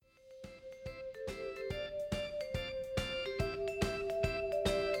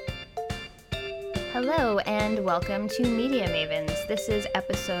Hello and welcome to Media Mavens. This is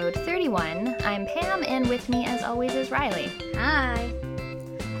episode 31. I'm Pam and with me as always is Riley. Hi.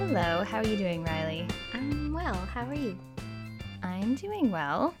 Hello, how are you doing, Riley? I'm well. How are you? I'm doing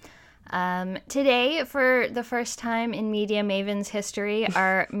well. Today, for the first time in Media Mavens history,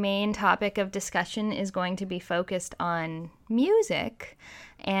 our main topic of discussion is going to be focused on music.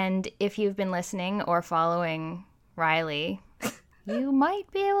 And if you've been listening or following Riley, you might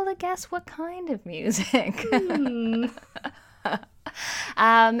be able to guess what kind of music.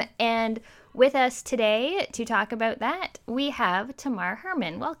 And with us today to talk about that, we have Tamar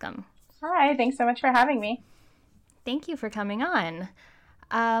Herman. Welcome. Hi, thanks so much for having me. Thank you for coming on.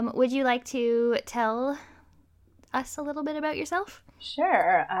 Would you like to tell us a little bit about yourself?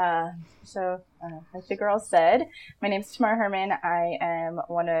 Sure. Like the girl said, my name's Tamar Herman. I am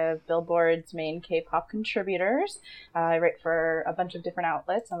one of Billboard's main K-pop contributors. I write for a bunch of different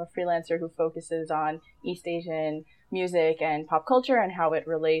outlets. I'm a freelancer who focuses on East Asian music and pop culture and how it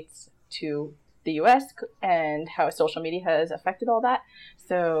relates to the US and how social media has affected all that.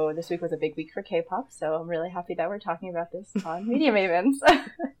 So this week was a big week for K-pop, so I'm really happy that we're talking about this on Media Mavens.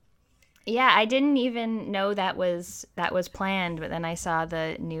 Yeah, I didn't even know that was planned, but then I saw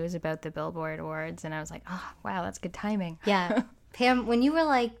the news about the Billboard Awards, and I was like, oh, wow, that's good timing. Yeah. Pam, when you were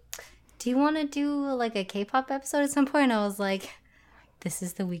like, do you want to do like a K-pop episode at some point? I was like, this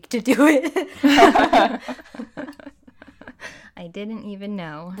is the week to do it. I didn't even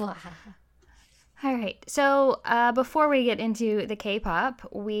know. All right, so before we get into the K-pop,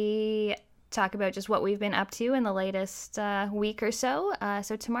 we talk about just what we've been up to in the latest week or so.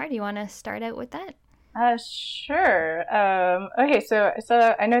 So Tamar, do you want to start out with that? Sure. Okay, so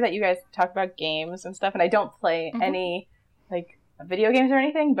I know that you guys talk about games and stuff, and I don't play any like video games or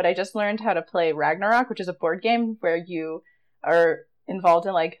anything, but I just learned how to play Ragnarok, which is a board game where you are involved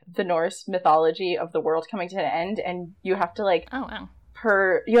in like the Norse mythology of the world coming to an end, and you have to like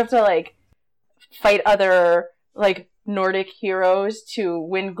fight other like Nordic heroes to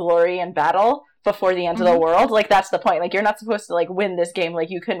win glory in battle before the end of the world. Like, that's the point. Like, you're not supposed to like win this game.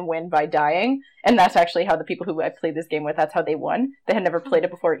 Like, you couldn't win by dying. And that's actually how the people who I played this game with, that's how they won. They had never played it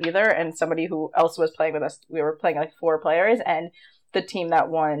before either. And somebody who else was playing with us, we were playing like 4 players, and the team that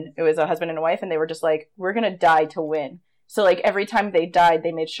won, it was a husband and a wife, and they were just like, we're gonna die to win. So like every time they died,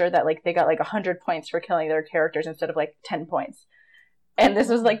 they made sure that like they got like 100 points for killing their characters instead of like 10 points. And this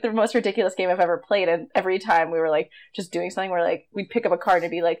was like the most ridiculous game I've ever played. And every time we were like just doing something where like we'd pick up a card and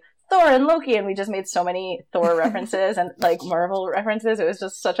be like Thor and Loki, and we just made so many Thor references and like Marvel references. It was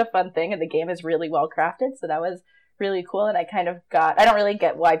just such a fun thing, and the game is really well crafted. So that was really cool. And I don't really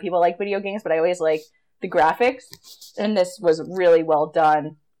get why people like video games, but I always like the graphics, and this was really well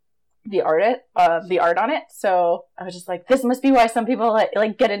done. The art on it. So I was just like, this must be why some people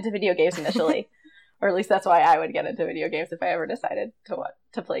like get into video games initially. Or at least that's why I would get into video games if I ever decided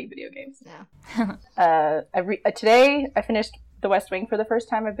to play video games. Yeah. Today I finished The West Wing for the first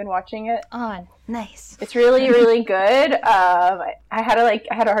time. I've been watching it. Oh, nice. It's really, really good. I had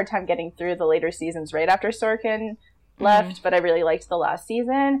a hard time getting through the later seasons right after Sorkin left, but I really liked the last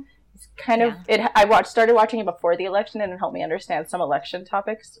season. It's kind of started watching it before the election, and it helped me understand some election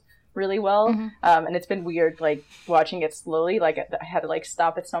topics really well. And it's been weird like watching it slowly. Like I had to like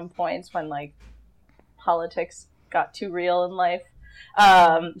stop at some points when like politics got too real in life.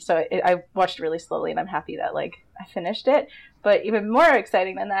 I watched really slowly, and I'm happy that like I finished it. But even more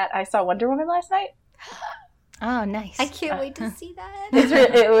exciting than that, I saw Wonder Woman last night. Oh, nice. I can't wait to see that.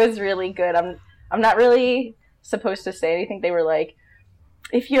 It was really good. I'm not really supposed to say anything. They were like,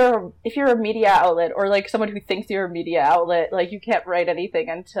 if you're a media outlet, or like someone who thinks you're a media outlet, like you can't write anything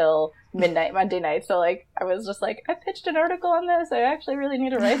until midnight Monday night. So like I was just like, I pitched an article on this. I actually really need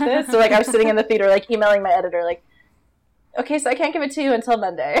to write this. So like I was sitting in the theater like emailing my editor like, okay, so I can't give it to you until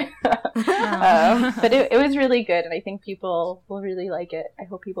Monday. But it was really good, and I think people will really like it. I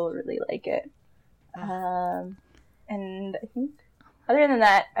hope people will really like it. And I think other than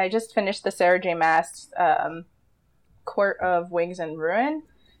that, I just finished the Sarah J. Maas Court of Wings and Ruin.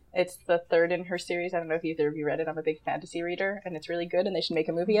 It's the 3rd in her series. I don't know if either of you read it. I'm a big fantasy reader, and it's really good, and they should make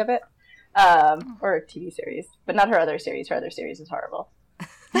a movie of it. Or a TV series. But not her other series. Her other series is horrible.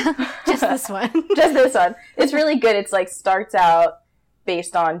 Just this one. Just this one. It's really good. It's like starts out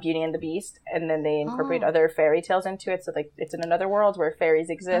based on Beauty and the Beast, and then they incorporate other fairy tales into it. So like it's in another world where fairies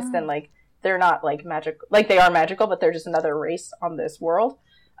exist, and like they're not like magic. Like they are magical, but they're just another race on this world.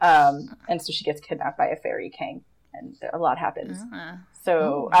 And so she gets kidnapped by a fairy king, and a lot happens.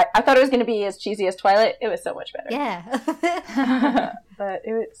 So I thought it was going to be as cheesy as Twilight. It was so much better. Yeah. But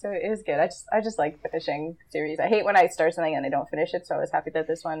it was good. I just like finishing series. I hate when I start something and I don't finish it. So I was happy that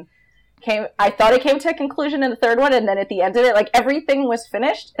this one I thought it came to a conclusion in the third one, and then at the end of it, like, everything was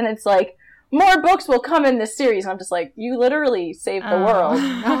finished, and it's like, more books will come in this series. And I'm just like, you literally saved the world.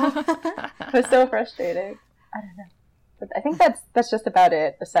 It was so frustrating. I don't know. But I think that's just about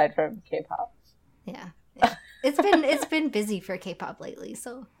it, aside from K-pop. Yeah. It's been busy for K-pop lately,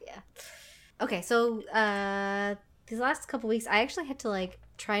 so yeah. Okay, so these last couple weeks, I actually had to like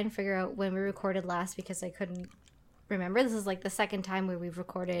try and figure out when we recorded last because I couldn't remember. This is like the second time where we've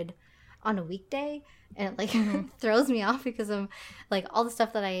recorded on a weekday, and it like throws me off because of like all the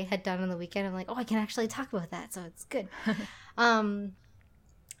stuff that I had done on the weekend. I'm like, oh, I can actually talk about that, so it's good.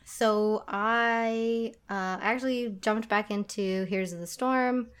 So I actually jumped back into Heroes of the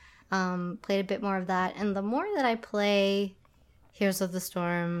Storm, played a bit more of that, and the more that I play Heroes of the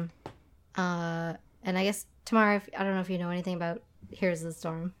Storm, and I guess Tamara, I don't know if you know anything about Heroes of the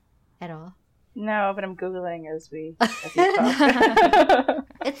Storm at all. No, but I'm Googling as we talk.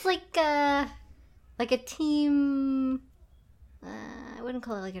 It's like a team. I wouldn't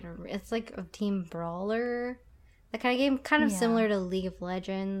call it like it's like a team brawler. That kind of game, kind of similar to League of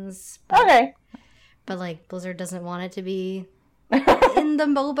Legends. But, okay. But like Blizzard doesn't want it to be in the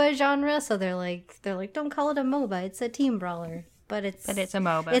MOBA genre, so they're like, don't call it a MOBA. It's a team brawler, but it's a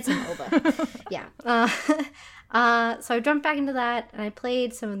MOBA. It's a MOBA. Yeah. So I jumped back into that, and I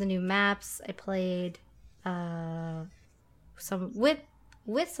played some of the new maps. I played some with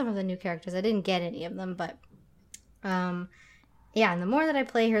some of the new characters. I didn't get any of them, but yeah. And the more that I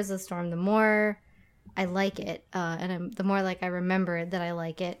play Heroes of the Storm, the more I like it, and the more like I remember that I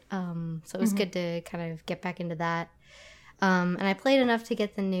like it. So it was good to kind of get back into that. And I played enough to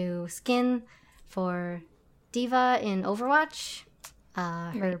get the new skin for Diva in Overwatch.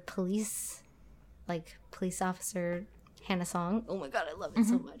 Her police officer Hannah Song. Oh my god, I love it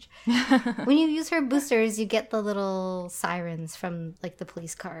so much. When you use her boosters, you get the little sirens from like the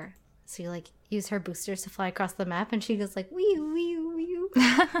police car. So you like use her boosters to fly across the map, and she goes like wee wee wee.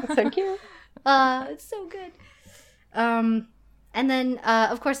 That's so cute. It's so good. And then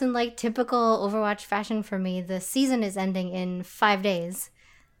of course, in like typical Overwatch fashion for me, the season is ending in 5 days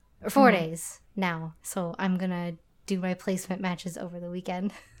or 4 days now. So I'm gonna do my placement matches over the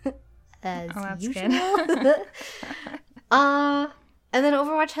weekend. As usual. Good. And then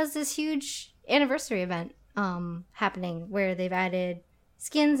Overwatch has this huge anniversary event happening where they've added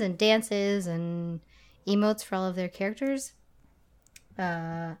skins and dances and emotes for all of their characters.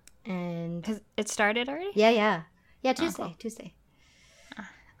 And has it started already? Yeah, Tuesday. Oh, cool.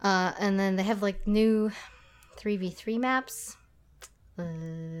 And then they have like new 3v3 maps.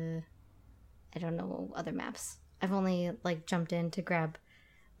 I don't know other maps. I've only like jumped in to grab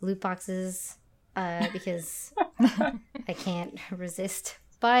loot boxes because I can't resist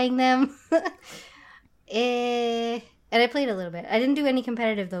buying them. And I played a little bit. I didn't do any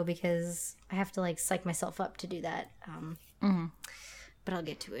competitive though because I have to like psych myself up to do that. But I'll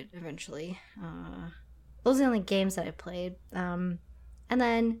get to it eventually. Those are the only games that I played. And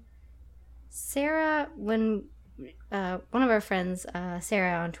then Sarah, when one of our friends,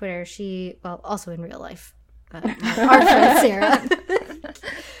 Sarah on Twitter, also in real life, our friend Sarah,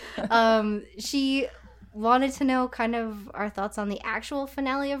 she wanted to know kind of our thoughts on the actual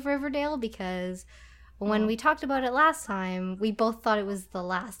finale of Riverdale, because when we talked about it last time, we both thought it was the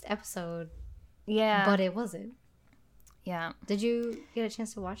last episode. Yeah. But it wasn't. Yeah. Did you get a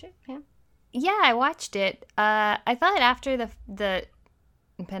chance to watch it, Pam? Yeah, I watched it. I thought after the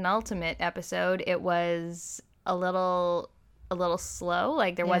penultimate episode, it was a little slow.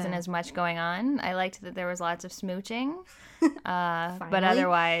 Like there wasn't as much going on. I liked that there was lots of smooching, but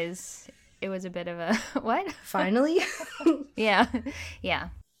otherwise, it was a bit of a what? Finally. Yeah.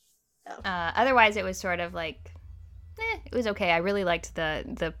 Otherwise, it was sort of like, it was okay. I really liked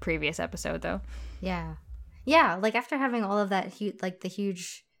the previous episode though. Yeah. Like after having all of that, the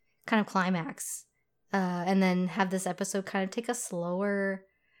huge kind of climax, and then have this episode kind of take a slower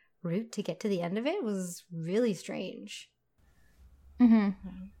route to get to the end of it was really strange.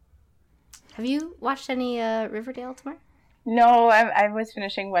 Have you watched any Riverdale, Tamar? No, I was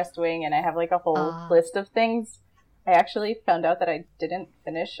finishing West Wing, and I have like a whole list of things. I actually found out that I didn't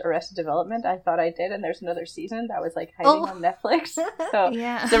finish Arrested Development. I thought I did, and there's another season that was like hiding on Netflix. So,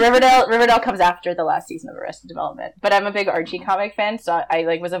 yeah. So Riverdale comes after the last season of Arrested Development. But I'm a big Archie comic fan, so I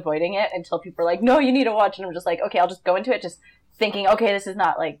like was avoiding it until people were like, "No, you need to watch." And I'm just like, "Okay, I'll just go into it, just thinking, okay, this is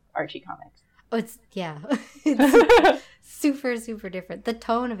not like Archie comics." Oh, it's super, super different. The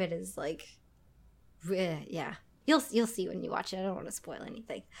tone of it is like, yeah. You'll see when you watch it. I don't want to spoil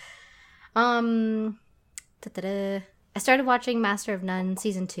anything. I started watching Master of None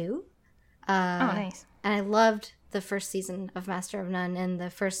season 2. Oh, nice. And I loved the first season of Master of None, and the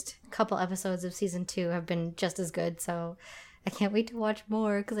first couple episodes of season 2 have been just as good. So I can't wait to watch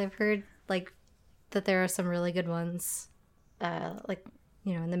more because I've heard like that there are some really good ones, like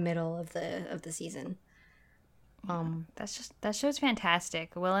in the middle of the season. That show's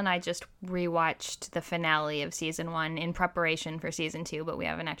fantastic. Will and I just rewatched the finale of season 1 in preparation for season 2, but we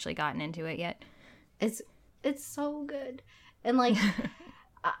haven't actually gotten into it yet. It's so good, and like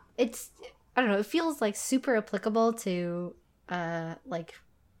it's, I don't know, it feels like super applicable to like,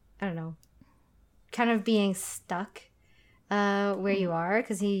 I don't know, kind of being stuck where you are,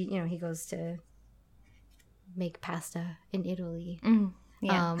 because he goes to make pasta in Italy.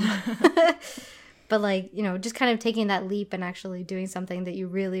 Yeah. But like, just kind of taking that leap and actually doing something that you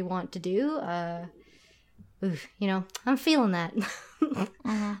really want to do. I'm feeling that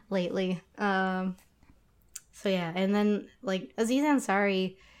lately. So yeah, and then like Aziz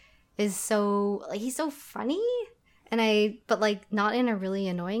Ansari is so, like, he's so funny, but like not in a really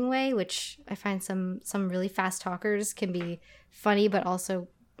annoying way, which I find some really fast talkers can be funny but also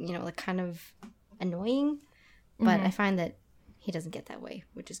like kind of annoying. But I find that he doesn't get that way,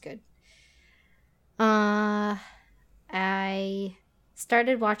 which is good. I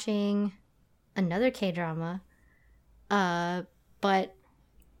started watching another K-drama, but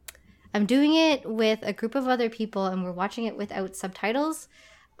I'm doing it with a group of other people, and we're watching it without subtitles.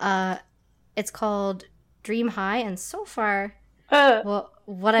 It's called Dream High, and so far,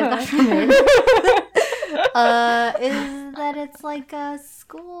 what I've got from it is that it's like a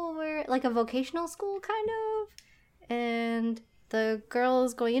school like a vocational school kind of, and the girl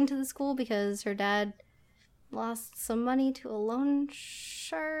is going into the school because her dad lost some money to a loan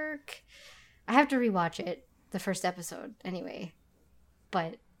shark. I have to rewatch it, the first episode, anyway.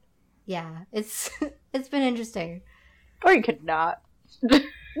 But yeah, it's been interesting. Or you could not. Oh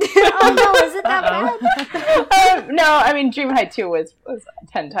no, is it that bad? No, I mean, Dream High 2 was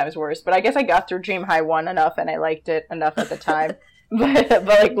 10 times worse, but I guess I got through Dream High 1 enough and I liked it enough at the time. but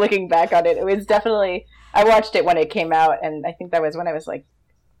like looking back on it, it was definitely, I watched it when it came out, and I think that was when I was like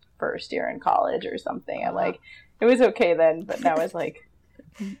first year in college or something. And like, it was okay then, but now as like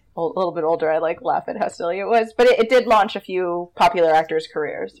a little bit older, I like laugh at how silly it was. But it did launch a few popular actors'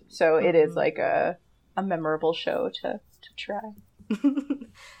 careers, so it is like a memorable show to try.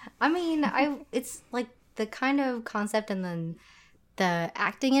 I mean, it's like the kind of concept, and then the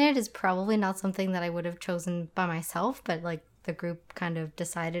acting in it is probably not something that I would have chosen by myself, but like the group kind of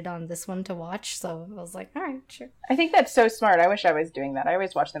decided on this one to watch, so I was like, all right, sure. I think that's so smart. I wish I was doing that. I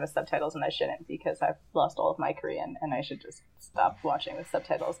always watch them with subtitles, and I shouldn't, because I've lost all of my Korean, and I should just stop watching with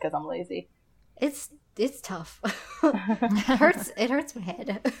subtitles because I'm lazy. It's tough. It hurts my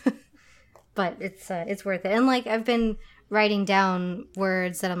head. But it's worth it. And like, I've been writing down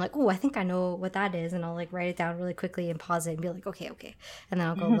words that I'm like, oh, I think I know what that is, and I'll like write it down really quickly and pause it and be like, okay, and then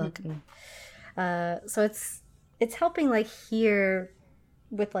I'll go look. And so it's helping like hear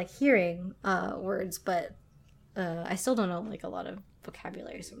with like hearing words, but I still don't know like a lot of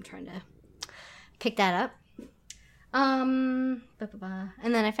vocabulary, so I'm trying to pick that up. And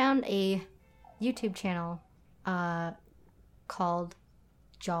then I found a YouTube channel called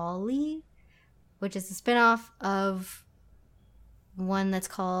Jolly, which is a spin-off of one that's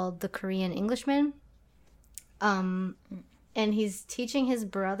called The Korean Englishman. And he's teaching his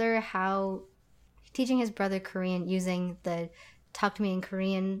brother Korean using the Talk to Me in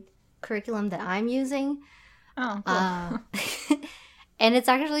Korean curriculum that I'm using. Oh, cool. And it's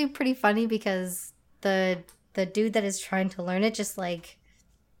actually pretty funny because the dude that is trying to learn it, just like,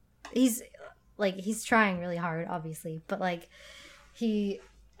 he's trying really hard, obviously, but like he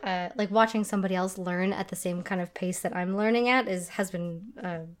like watching somebody else learn at the same kind of pace that I'm learning at has been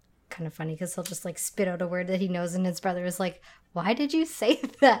kind of funny, because he'll just like spit out a word that he knows, and his brother is like, why did you say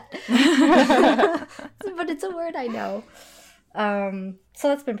that? But it's a word I know. So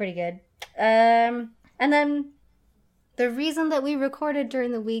that's been pretty good. And then the reason that we recorded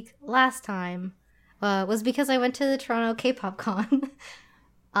during the week last time was because I went to the Toronto K-pop con.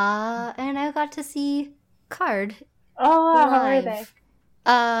 And I got to see Card. Oh, live. how are they?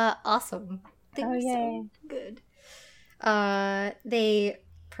 Awesome. They were yay. so good. They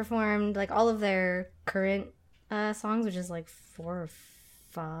performed like all of their current songs, which is like 4 or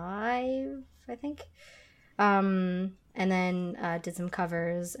 5, I think. And then did some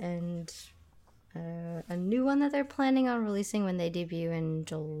covers and a new one that they're planning on releasing when they debut in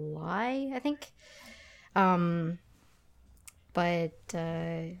July, I think. But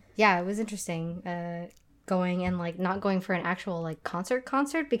yeah, it was interesting going and like not going for an actual like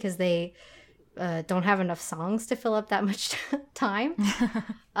concert because they don't have enough songs to fill up that much time.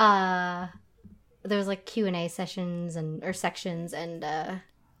 there was like Q&A sessions or sections and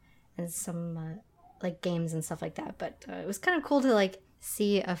some like games and stuff like that. But it was kind of cool to like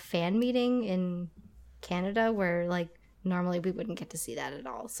see a fan meeting in Canada where like normally we wouldn't get to see that at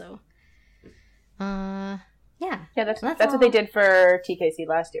all. So that's what they did for TKC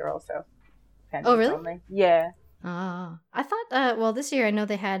last year also. Fan oh really? Only. Yeah. I thought well this year I know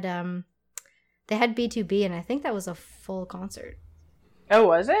they had B2B and I think that was a full concert. Oh,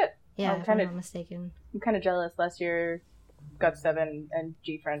 was it? Yeah, if I'm not mistaken. I'm kind of jealous. Last year GOT7 and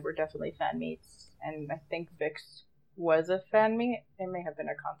GFriend were definitely fan meets, and I think VIX was a fan meet. It may have been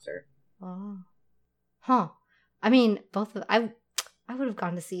a concert. Oh. Huh. I mean, I would have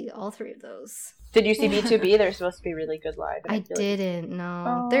gone to see all three of those. Did you see B2B? They're supposed to be really good live. I didn't,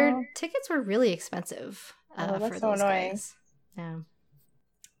 no. Their tickets were really expensive that's for so those annoying. guys. Yeah.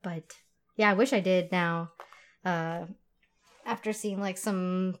 But, yeah, I wish I did now. After seeing, like,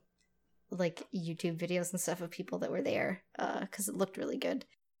 some, like, YouTube videos and stuff of people that were there. Because it looked really good.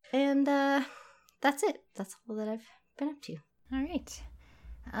 And, that's it. That's all that I've been up to. All right.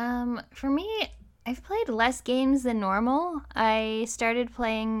 For me, I've played less games than normal. I started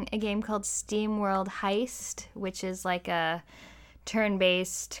playing a game called SteamWorld Heist, which is like a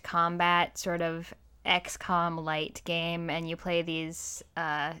turn-based combat sort of XCOM light game, and you play these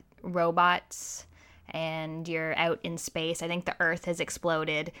robots and you're out in space. I think the Earth has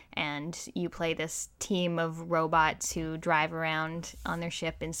exploded and you play this team of robots who drive around on their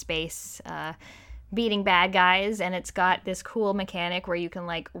ship in space, beating bad guys, and it's got this cool mechanic where you can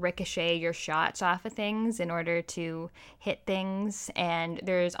like ricochet your shots off of things in order to hit things, and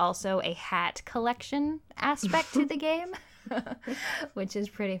there's also a hat collection aspect to the game, which is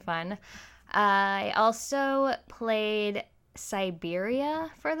pretty fun. I also played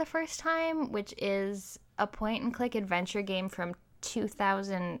Siberia for the first time, which is a point-and-click adventure game from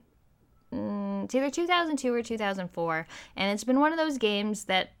 2000. It's either 2002 or 2004, and it's been one of those games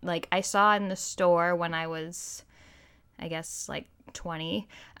that like I saw in the store when I was, I guess, like 20,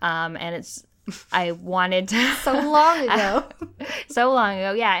 and I wanted to So long ago. So long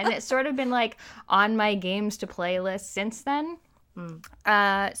ago, yeah, and it's sort of been like on my games to play list since then.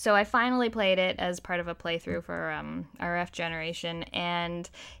 So I finally played it as part of a playthrough for RF Generation, and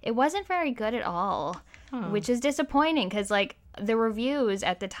it wasn't very good at all, which is disappointing because like the reviews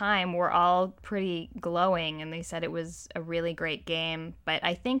at the time were all pretty glowing, and they said it was a really great game. But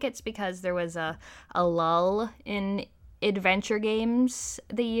I think it's because there was a lull in adventure games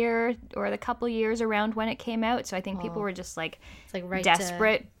the year or the couple years around when it came out. So I think people were just like, it's like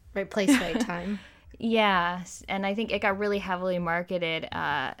desperate. Right place, right time. Yeah, and I think it got really heavily marketed.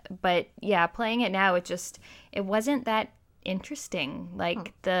 But yeah, playing it now, it wasn't that interesting.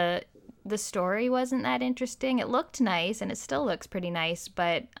 Like the story wasn't that interesting. It looked nice, and it still looks pretty nice,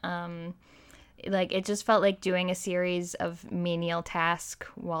 but like it just felt like doing a series of menial tasks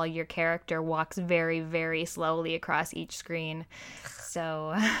while your character walks very, very slowly across each screen.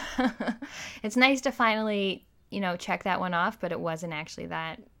 So it's nice to finally, check that one off, but it wasn't actually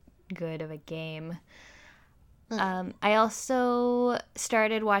that good of a game. I also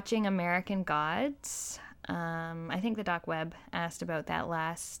started watching American Gods. I think the Doc Webb asked about that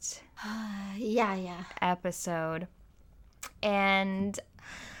last episode. And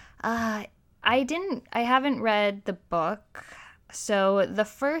I haven't read the book. So the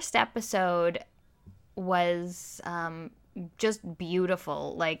first episode was just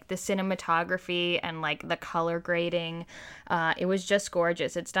beautiful, like the cinematography and like the color grading. It was just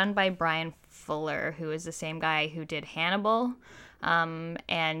gorgeous. It's done by Brian Fuller, who is the same guy who did Hannibal.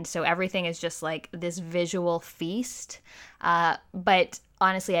 And so everything is just like this visual feast. But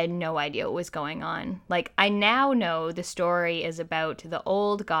honestly, I had no idea what was going on. Like, I now know the story is about the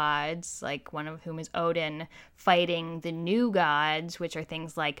old gods, like one of whom is Odin, fighting the new gods, which are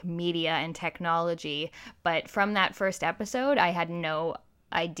things like media and technology. But from that first episode, I had no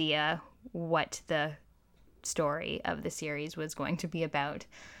idea what the story of the series was going to be about.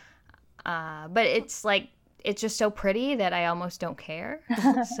 But it's like, it's just so pretty that I almost don't care.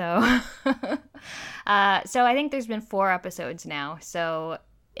 So I think there's been 4 episodes now. So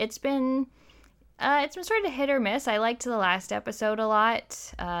it's been sort of hit or miss. I liked the last episode a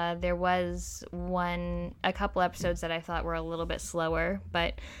lot. There was a couple episodes that I thought were a little bit slower,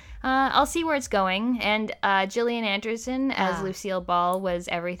 but I'll see where it's going. And Gillian Anderson as Lucille Ball was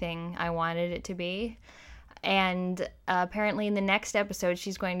everything I wanted it to be. And apparently in the next episode,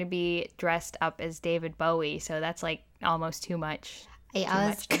 she's going to be dressed up as David Bowie. So that's like almost too much. I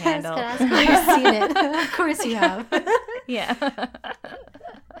was going to ask if you've seen it. Of course you have. Yeah.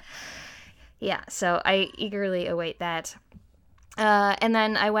 Yeah, so I eagerly await that. And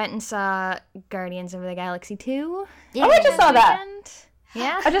then I went and saw Guardians of the Galaxy 2. Yeah. I just saw that. Weekend.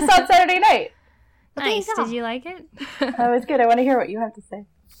 Yeah. I just saw it Saturday night. Nice. There you go. Did you like it? That was good. I want to hear what you have to say.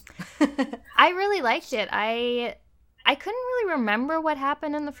 I really liked it. I couldn't really remember what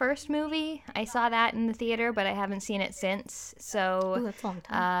happened in the first movie. I saw that in the theater, but I haven't seen it since. Ooh, So that's a long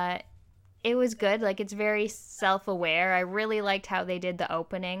time. it was good. Like, it's very self-aware. I really liked how they did the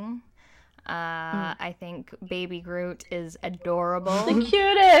opening. I think Baby Groot is adorable. The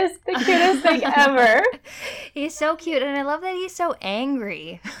cutest thing ever. He's so cute, and I love that he's so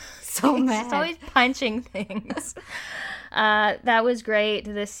angry. So He's mad. always punching things. That was great.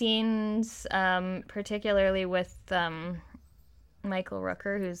 The scenes, particularly with Michael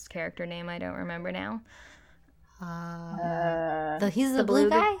Rooker, whose character name I don't remember now. He's the blue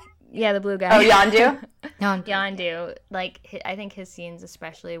guy? Yeah, the blue guy. Oh, Yondu? Yondu. Like, I think his scenes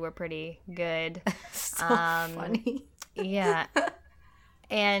especially were pretty good. So funny. Yeah.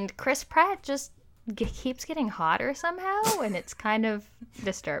 And Chris Pratt just keeps getting hotter somehow, and it's kind of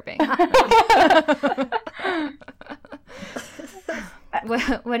disturbing.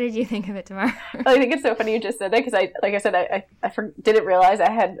 What did you think of it, Tamara? I think it's so funny you just said that because I didn't realize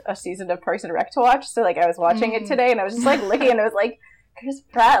I had a season of Parks and Rec to watch. So like I was watching it today and I was just like looking and I was like, Chris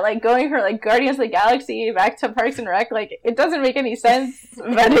Pratt like going from like Guardians of the Galaxy back to Parks and Rec, like it doesn't make any sense,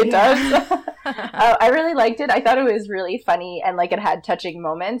 but it does. I really liked it. I thought it was really funny and like it had touching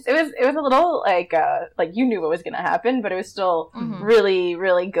moments. It was a little like you knew what was gonna happen, but it was still really,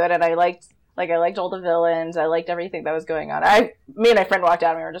 really good. And I liked all the villains. I liked everything that was going on. Me and my friend walked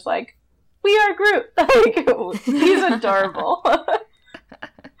out and we were just like, we are Groot. Like he's adorable.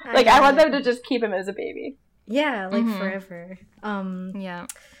 Like I want them to just keep him as a baby. Yeah, like forever. Yeah.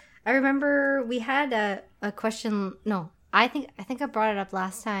 I remember we had a question. No, I think I brought it up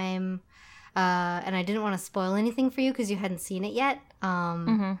last time, and I didn't want to spoil anything for you because you hadn't seen it yet.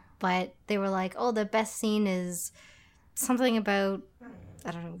 But they were like, "Oh, the best scene is something about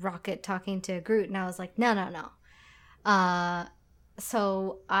I don't know Rocket talking to Groot," and I was like, "No."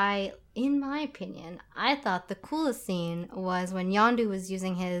 So in my opinion, I thought the coolest scene was when Yondu was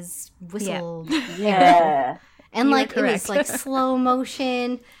using his whistle. Yeah. And You were like it was correct. like slow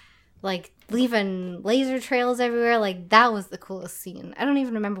motion, like leaving laser trails everywhere. Like that was the coolest scene. I don't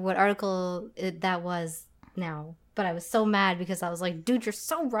even remember what article that was now, but I was so mad because I was like, dude, you're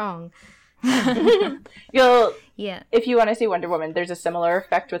so wrong. You'll Yeah. if you want to see Wonder Woman, there's a similar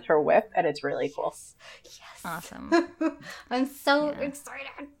effect with her whip, and it's really cool. Awesome. I'm so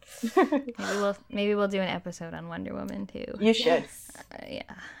excited. Maybe we'll do an episode on Wonder Woman too. You should.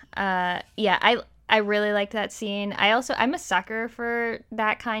 I really liked that scene. I'm a sucker for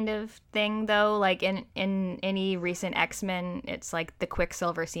that kind of thing though. Like in any recent X-Men, it's like the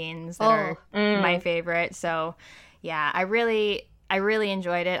Quicksilver scenes that are my favorite. So yeah, I really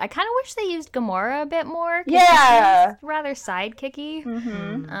enjoyed it. I kind of wish they used Gamora a bit more. 'Cause Yeah. she seems rather sidekicky.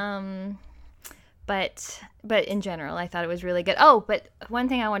 But in general, I thought it was really good. Oh, but one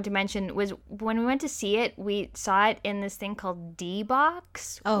thing I wanted to mention was when we went to see it, we saw it in this thing called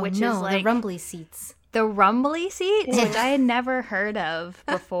D-Box, Oh which no, is like the rumbly seats. the rumbly seats, which I had never heard of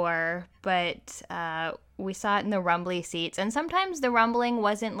before, but we saw it in the rumbly seats. And sometimes the rumbling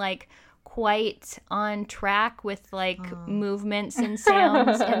wasn't like quite on track with like movements and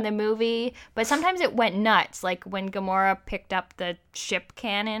sounds in the movie, but sometimes it went nuts, like when Gamora picked up the ship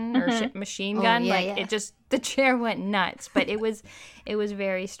cannon or ship machine gun. It just, the chair went nuts. But it was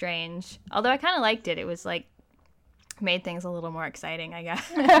very strange, although I kind of liked it. It was like made things a little more exciting, I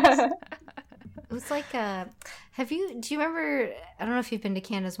guess. It was like do you remember, I don't know if you've been to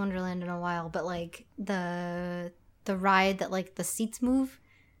Canada's Wonderland in a while, but like the ride that like the seats move.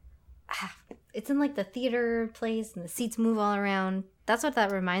 It's in like the theater place and the seats move all around. That's what that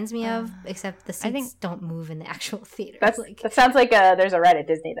reminds me of, except the seats don't move in the actual theater. That sounds like there's a ride at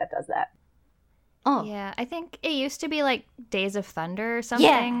Disney that does that. Oh Yeah, I think it used to be like Days of Thunder or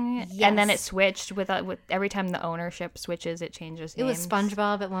something, and then it switched with every time the ownership switches, it changes it names. was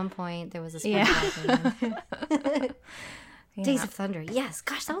SpongeBob at one point. There was a SpongeBob game. Days of Thunder. Yes,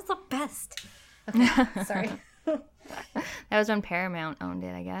 gosh, that was the best. Okay, sorry. That was when Paramount owned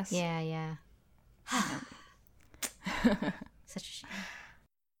it, I guess. Yeah. Such a shame.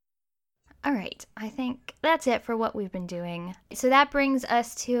 All right, I think that's it for what we've been doing. So that brings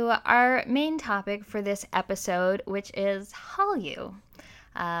us to our main topic for this episode, which is Hallyu.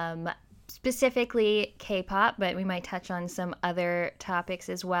 Specifically K-pop, but we might touch on some other topics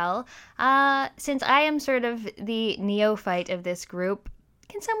as well. Since I am sort of the neophyte of this group,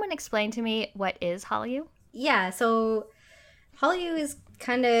 can someone explain to me what is Hallyu? Yeah, so Hallyu is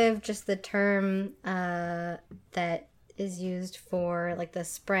kind of just the term that is used for like the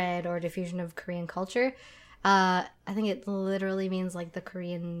spread or diffusion of Korean culture. I think it literally means like the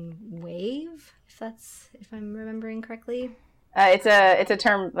Korean wave, if I'm remembering correctly. It's a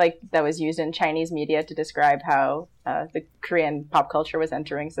term like that was used in Chinese media to describe how the Korean pop culture was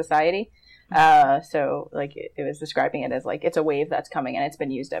entering society. So like it was describing it as like it's a wave that's coming, and it's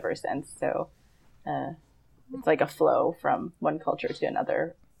been used ever since. So it's like a flow from one culture to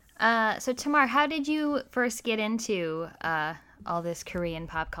another. So Tamar, how did you first get into all this Korean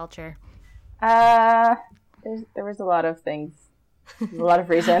pop culture? There was a lot of things, a lot of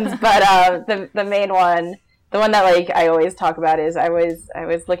reasons, but the main one, the one that like I always talk about is I was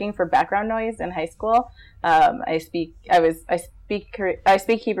looking for background noise in high school. I speak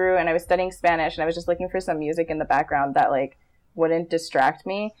Hebrew, and I was studying Spanish, and I was just looking for some music in the background that like wouldn't distract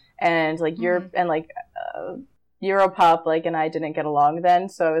me, and like Europop, like, and I didn't get along then,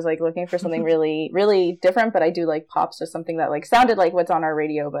 so I was like looking for something really, really different. But I do like pop, so something that like sounded like what's on our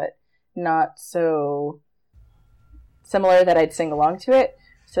radio, but not so similar that I'd sing along to it.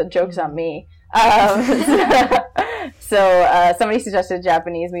 So joke's on me. So somebody suggested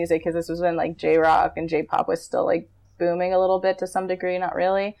Japanese music because this was when like J-rock and J-pop was still like booming a little bit to some degree, not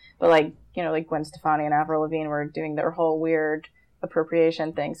really, but like, you know, like Gwen Stefani and Avril Lavigne were doing their whole weird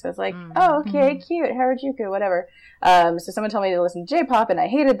appropriation thing. So it's like, oh, okay, cute, Harajuku, whatever. So someone told me to listen to J-pop, and I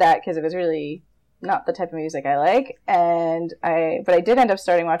hated that because it was really not the type of music I like. But I did end up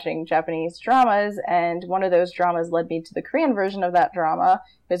starting watching Japanese dramas, and one of those dramas led me to the Korean version of that drama.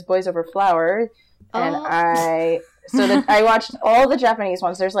 It was Boys Over Flowers, and I watched all the Japanese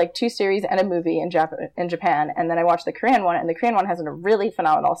ones. There's like 2 series and a movie in Japan, and then I watched the Korean one, and the Korean one has a really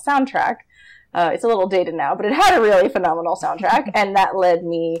phenomenal soundtrack. It's a little dated now, but it had a really phenomenal soundtrack, and that led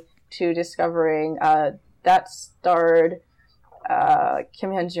me to discovering that starred Kim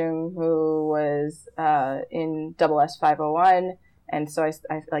Hyun-jung, who was in Double S 501, and so I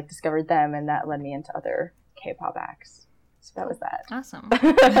like discovered them, and that led me into other K-pop acts. So that was that. Awesome.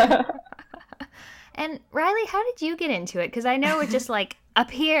 And Riley, how did you get into it? Because I know it just like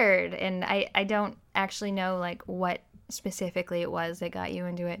appeared, and I don't actually know like what specifically it was that got you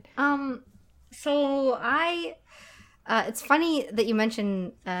into it. So it's funny that you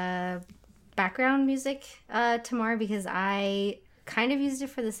mentioned background music, Tamar, because I kind of used it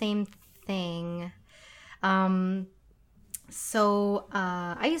for the same thing. So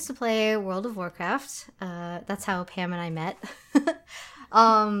I used to play World of Warcraft. That's how Pam and I met.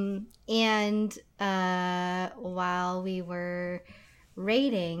 And while we were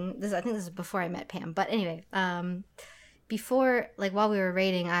raiding, I think this is before I met Pam, but anyway, before, like, while we were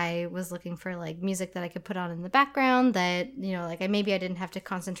raiding, I was looking for like music that I could put on in the background that, you know, like I didn't have to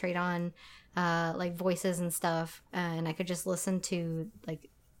concentrate on like voices and stuff, and I could just listen to like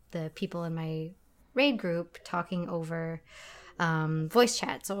the people in my raid group talking over voice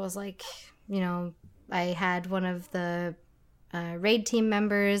chat. So I was like, you know, I had one of the raid team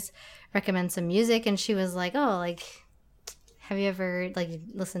members recommend some music, and she was like, oh, like, have you ever like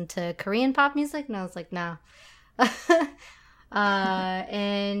listened to Korean pop music? And I was like, no.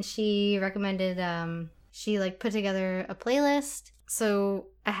 And she recommended she like put together a playlist. So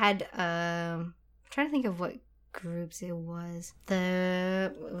I had I'm trying to think of what groups it was.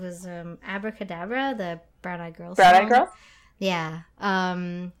 It was Abracadabra, the Brown Eyed Girls. Brown Eyed Girls? Yeah.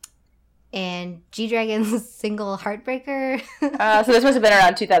 And G-Dragon's single Heartbreaker. So this must have been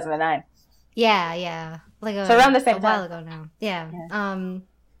around 2009. Yeah. Like so around the same time. A while ago now. Yeah.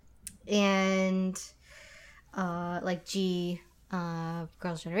 And like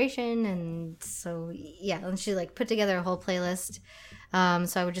Girls' Generation, and so yeah, and she like put together a whole playlist.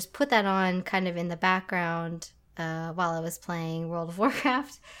 So I would just put that on kind of in the background while I was playing World of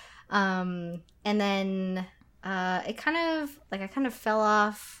Warcraft. And then I kind of fell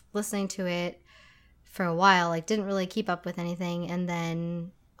off listening to it for a while, like didn't really keep up with anything, and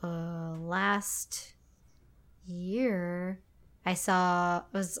then last year I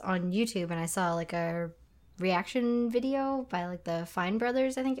was on YouTube, and I saw like a reaction video by like the Fine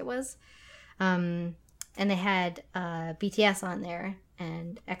Brothers, I think it was, and they had BTS on there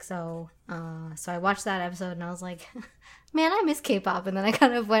and EXO, so I watched that episode and I was like, man, I miss K-pop. And then I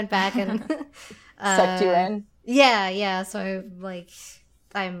kind of went back and sucked you in. Yeah, so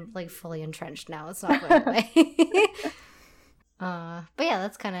I'm like fully entrenched now. It's not going away. But yeah,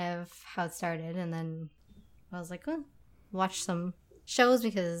 that's kind of how it started. And then I was like, watch some shows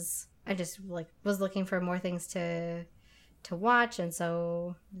because I just like was looking for more things to watch, and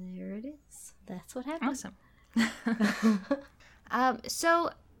so there it is. That's what happened. Awesome. So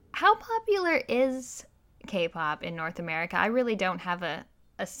how popular is K-pop in North America? I really don't have a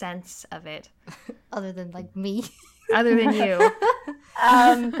sense of it. Other than like me. other than you?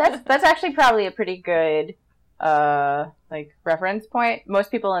 That's actually probably a pretty good like reference point.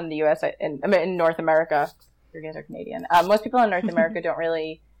 Most people in the U.S. in North America, you guys are Canadian. Most people in North America don't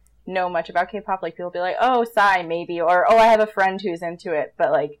really know much about K-pop. Like, people be like, oh, Psy maybe, or oh, I have a friend who's into it,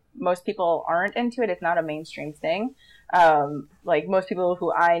 but like most people aren't into it. It's not a mainstream thing. Like, most people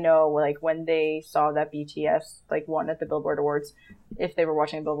who I know, like, when they saw that BTS like won at the Billboard Awards, if they were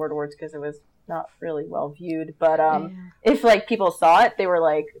watching the Billboard Awards, because it was not really well viewed, but if like people saw it, they were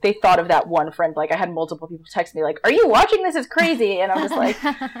like, they thought of that one friend. Like, I had multiple people text me like, are you watching this? It's crazy. And I'm just like,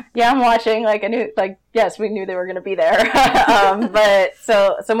 yeah, I'm watching. Like, I knew, like, yes, we knew they were going to be there. But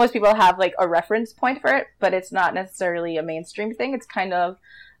so most people have like a reference point for it, but it's not necessarily a mainstream thing. It's kind of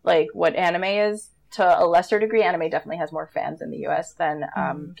like what anime is to a lesser degree. Anime definitely has more fans in the US than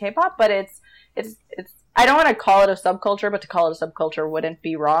K-pop, but it's I don't want to call it a subculture, but to call it a subculture wouldn't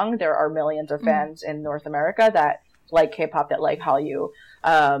be wrong. There are millions of fans in North America that like K-pop, that like Hallyu.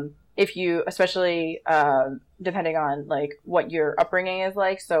 If you, especially depending on like what your upbringing is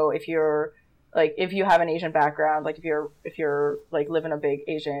like. So if you're like, if you have an Asian background, like if you're like live in a big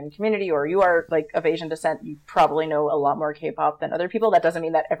Asian community, or you are like of Asian descent, you probably know a lot more K-pop than other people. That doesn't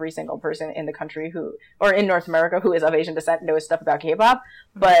mean that every single person in the country who, or in North America, who is of Asian descent knows stuff about K-pop.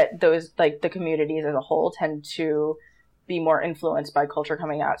 But those, like, the communities as a whole tend to be more influenced by culture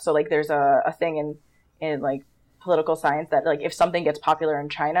coming out. So like, there's a thing in like political science that like, if something gets popular in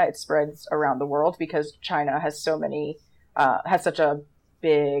China, it spreads around the world, because China has so many has such a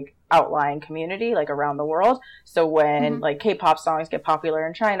big outlying community like around the world. So when like K-pop songs get popular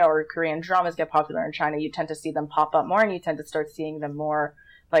in China, or Korean dramas get popular in China, you tend to see them pop up more, and you tend to start seeing them more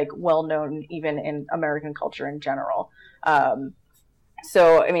like well known even in American culture in general.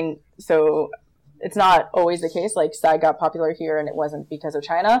 So I mean, so it's not always the case. Like, Psy got popular here and it wasn't because of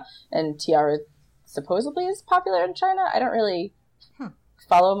China, and Tiara supposedly is popular in China. I don't really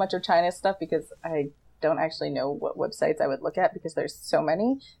follow much of China's stuff, because I don't actually know what websites I would look at, because there's so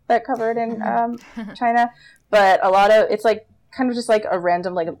many that cover it in China. But a lot of it's like kind of just like a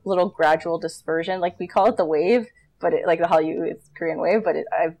random, like, little gradual dispersion. Like, we call it the wave, but it, like the Hallyu, it's Korean wave, but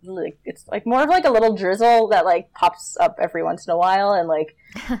it's like more of like a little drizzle that like pops up every once in a while. And like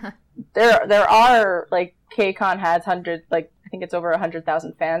there are like, KCON has I think it's over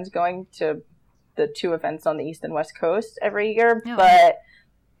 100,000 fans going to the 2 events on the East and West Coast every year. Oh.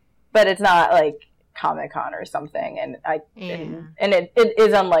 But it's not like Comic-Con or something, and it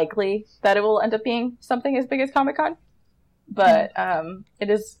is unlikely that it will end up being something as big as Comic-Con, but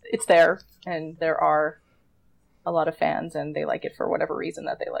it's there, and there are a lot of fans, and they like it for whatever reason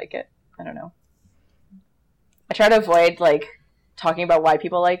that they like it. I don't know. I try to avoid like talking about why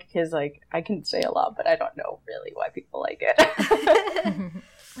people like, because like I can say a lot, but I don't know really why people like it.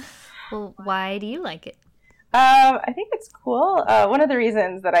 Well, why do you like it? I think it's cool. One of the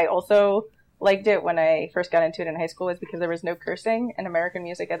reasons that I also liked it when I first got into it in high school was because there was no cursing in American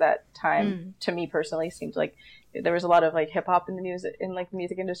music at that time. To me personally, seemed like there was a lot of like hip hop in the music, in like the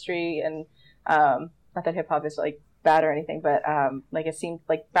music industry, and not that hip hop is like bad or anything, but like it seemed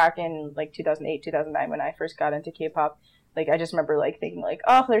like back in like 2008, 2009 when I first got into K-pop, like I just remember like thinking like,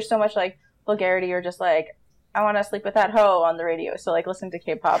 oh, there's so much like vulgarity, or just like, I want to sleep with that hoe on the radio. So like, listening to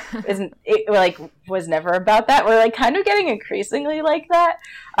K-pop was never about that. We're like kind of getting increasingly like that,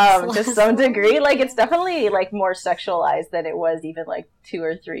 to some degree. Like, it's definitely like more sexualized than it was even like 2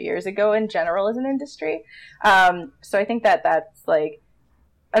 or 3 years ago in general as an industry. So I think that that's like,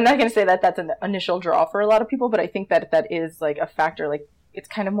 I'm not going to say that that's an initial draw for a lot of people, but I think that that is like a factor. Like, it's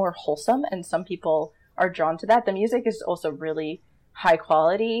kind of more wholesome, and some people are drawn to that. The music is also really high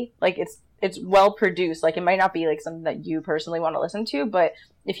quality. Like, it's well produced. Like, it might not be like something that you personally want to listen to, but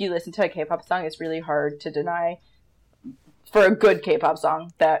if you listen to a K-pop song, it's really hard to deny for a good K-pop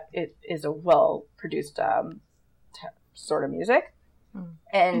song that it is a well produced sort of music.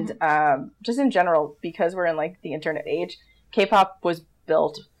 And just in general, because we're in like the internet age, K-pop was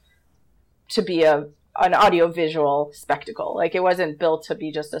built to be an audio-visual spectacle. Like, it wasn't built to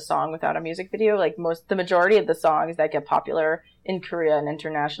be just a song without a music video. Like, the majority of the songs that get popular in Korea and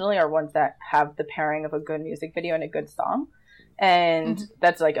internationally are ones that have the pairing of a good music video and a good song. And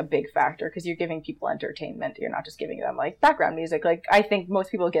that's like a big factor, because you're giving people entertainment. You're not just giving them like background music. Like, I think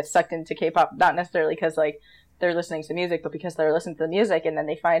most people get sucked into K-pop not necessarily because like they're listening to music, but because they're listening to the music, and then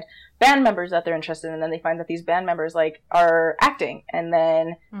they find band members that they're interested in, and then they find that these band members like are acting, and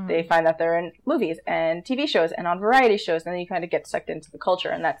then they find that they're in movies and TV shows and on variety shows, and then you kind of get sucked into the culture.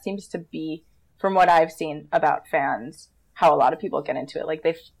 And that seems to be, from what I've seen about fans, how a lot of people get into it. Like,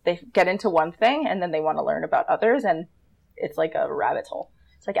 they get into one thing, and then they want to learn about others, and it's like a rabbit hole.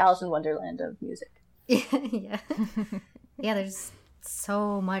 It's like Alice in Wonderland of music. Yeah. Yeah, there's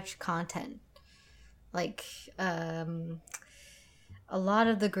so much content. Like, a lot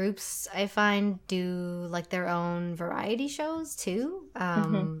of the groups I find do like their own variety shows too.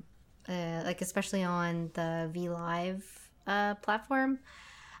 Like especially on the V Live platform.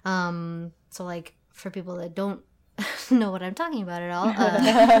 So like for people that don't know what I'm talking about at all,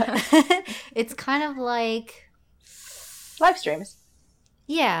 it's kind of like live streams.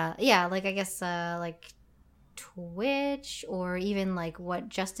 Yeah, like I guess like Twitch, or even like what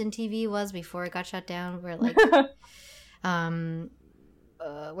Justin TV was before it got shut down, where like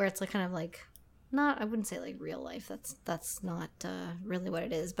where it's like kind of like, not, I wouldn't say like real life, that's not really what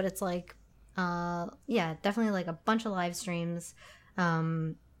it is, but it's like yeah, definitely like a bunch of live streams.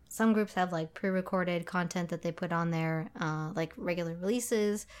 Some groups have like pre-recorded content that they put on there, like regular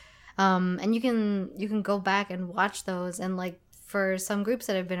releases, and you can go back and watch those, and like for some groups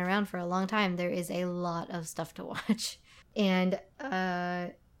that have been around for a long time, there is a lot of stuff to watch. And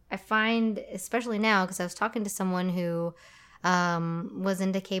I find, especially now, because I was talking to someone who was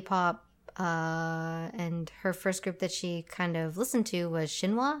into K-pop, and her first group that she kind of listened to was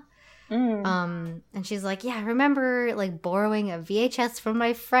Shinhwa. And she's like, yeah, I remember like borrowing a VHS from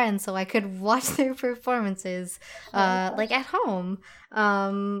my friends so I could watch their performances like at home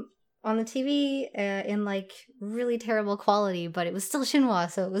on the TV in like really terrible quality, but it was still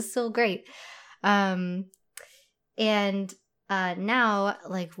Shinhwa, so it was still great. And now,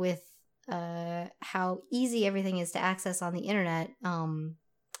 like with how easy everything is to access on the internet,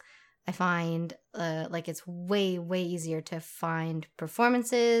 I find like it's way easier to find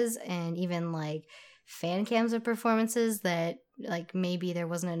performances, and even like fan cams of performances that like maybe there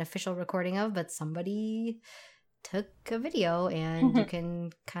wasn't an official recording of, but somebody took a video, and you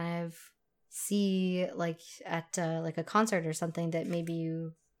can kind of see like at like a concert or something that maybe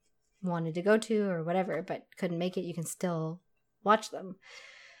you wanted to go to or whatever but couldn't make it, you can still watch them.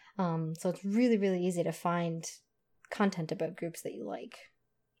 So it's really easy to find content about groups that you like.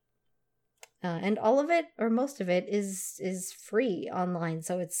 And all of it, or most of it, is free online.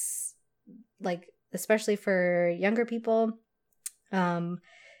 So it's like, especially for younger people,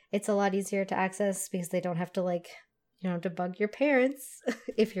 it's a lot easier to access because they don't have to like, you know, to bug your parents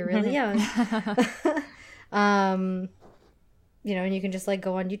if you're really young. You know, and you can just like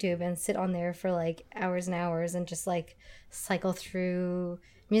go on YouTube and sit on there for like hours and hours and just like cycle through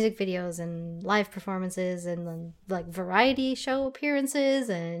music videos and live performances and then like variety show appearances,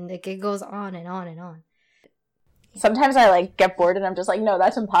 and it goes on and on and on. Sometimes I like get bored and I'm just like, no,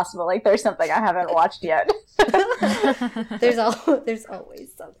 that's impossible. Like there's something I haven't watched yet. There's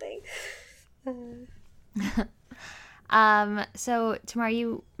always something. So Tamar,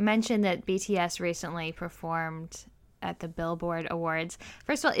 you mentioned that BTS recently performed at the Billboard Awards.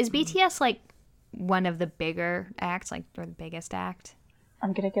 First of all, is BTS like one of the bigger acts, like, or the biggest act?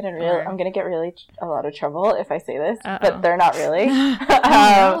 I'm gonna get really a lot of trouble if I say this, but they're not really.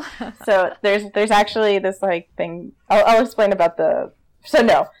 So there's actually this like thing. I'll explain about the. So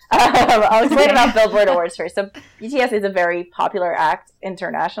no, I'll explain about Billboard Awards first. So BTS is a very popular act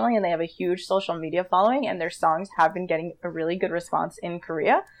internationally, and they have a huge social media following, and their songs have been getting a really good response in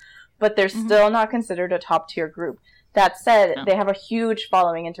Korea, but they're still not considered a top tier group. That said, they have a huge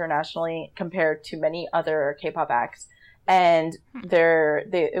following internationally compared to many other K-pop acts. And there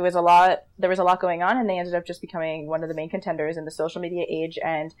was a lot going on, and they ended up just becoming one of the main contenders in the social media age,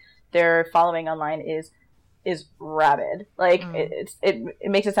 and their following online is rabid. Like it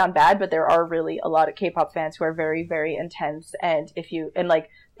makes it sound bad, but there are really a lot of K-pop fans who are very, very intense. And it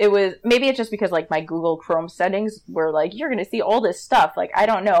was, maybe it's just because like my Google Chrome settings were like, you're going to see all this stuff. Like, I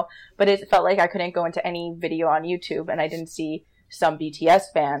don't know, but it felt like I couldn't go into any video on YouTube and I didn't see some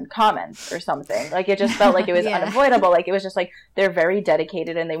BTS fan comments or something. Like, it just felt like it was unavoidable. Like, it was just like, they're very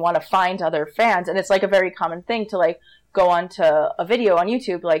dedicated and they want to find other fans. And it's like a very common thing to like go onto a video on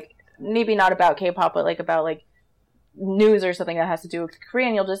YouTube, like maybe not about K-pop, but like about like news or something that has to do with Korea.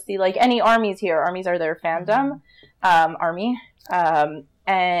 And you'll just see like any ARMYs here. ARMYs are their fandom, ARMY.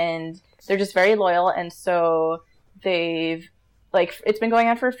 And they're just very loyal. And so they've like, it's been going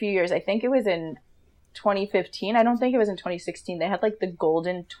on for a few years. I think it was in 2015. I don't think it was in 2016. They had like the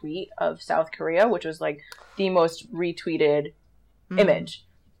golden tweet of South Korea, which was like the most retweeted image.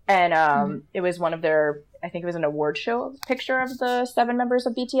 And it was one of their, I think it was an award show picture of the 7 members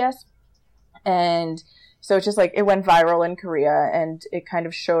of BTS. And so it's just like, it went viral in Korea, and it kind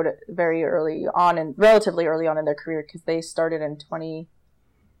of showed very early on, and relatively early on in their career, because they started in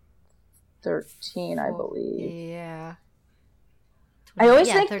 2013, I believe. Yeah. I always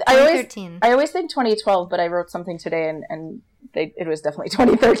yeah, think 2013. I always think 2012, but I wrote something today and it was definitely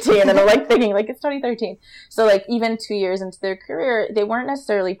 2013, and I'm like thinking like it's 2013. So like even 2 years into their career, they weren't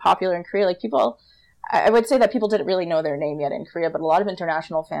necessarily popular in Korea. Like people, I would say that people didn't really know their name yet in Korea, but a lot of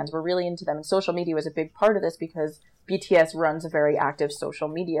international fans were really into them, and social media was a big part of this because BTS runs a very active social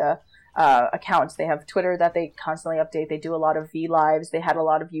media accounts. They have Twitter that they constantly update. They do a lot of V lives. They had a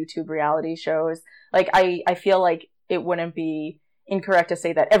lot of YouTube reality shows. Like I feel like it wouldn't be incorrect to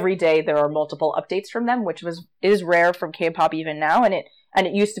say that every day there are multiple updates from them, which is rare from K-pop even now, and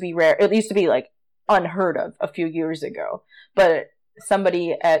it used to be rare. It used to be like unheard of a few years ago. But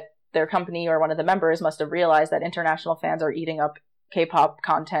somebody at their company or one of the members must have realized that international fans are eating up K-pop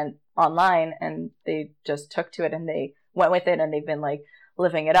content online, and they just took to it and they went with it, and they've been like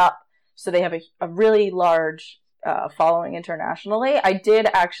living it up. So they have a really large following internationally. I did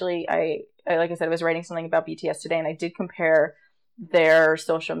actually, I like I said, I was writing something about BTS today, and I did compare their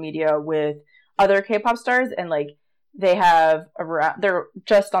social media with other K-pop stars, and like they're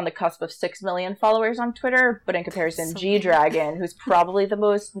just on the cusp of 6 million followers on Twitter, but in comparison, G-Dragon, who's probably the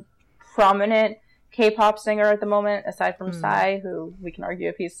most prominent K-pop singer at the moment, aside from Psy, who we can argue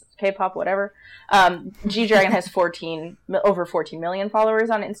if he's K-pop, whatever. G-Dragon has over 14 million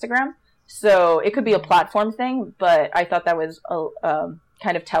followers on Instagram. So it could be a platform thing, but I thought that was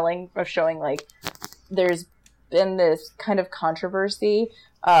kind of telling of showing like there's been this kind of controversy.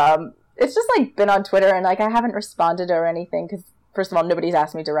 It's just like been on Twitter, and like I haven't responded or anything because first of all, nobody's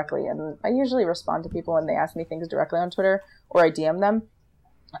asked me directly, and I usually respond to people when they ask me things directly on Twitter or I DM them.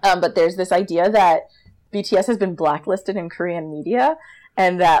 But there's this idea that BTS has been blacklisted in Korean media,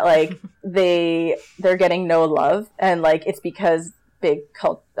 and that like they're getting no love, and like it's because big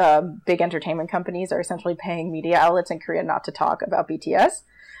entertainment companies are essentially paying media outlets in Korea not to talk about BTS.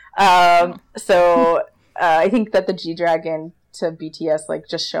 So I think that the G-Dragon to BTS, like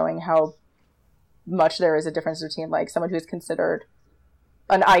just showing how much there is a difference between like someone who's considered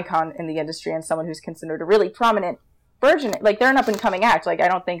an icon in the industry and someone who's considered a really prominent version. Like they're an up and coming act. Like I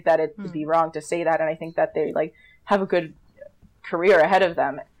don't think that it would be wrong to say that, and I think that they like have a good career ahead of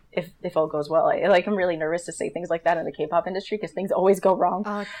them if all goes well. I'm really nervous to say things like that in the K-pop industry because things always go wrong.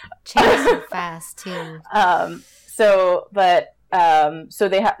 Oh, change so fast too. So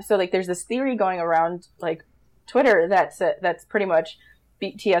there's this theory going around like Twitter that's pretty much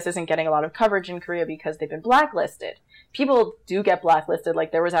BTS isn't getting a lot of coverage in Korea because they've been blacklisted. People do get blacklisted.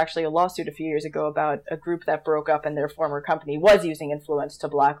 Like there was actually a lawsuit a few years ago about a group that broke up and their former company was using influence to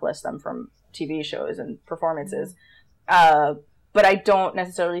blacklist them from TV shows and performances. But I don't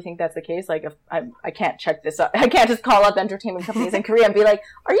necessarily think that's the case. Like if I can't check this up. I can't just call up entertainment companies in Korea and be like,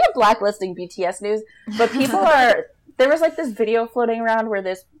 are you blacklisting BTS news? But people are, there was like this video floating around where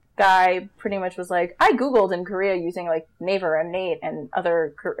this guy pretty much was like, I Googled in Korea using like Naver and Nate and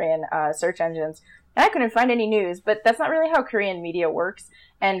other Korean search engines, and I couldn't find any news. But that's not really how Korean media works.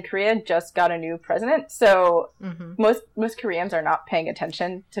 And Korea just got a new president, so most Koreans are not paying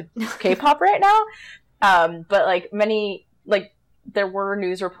attention to K-pop right now. But like there were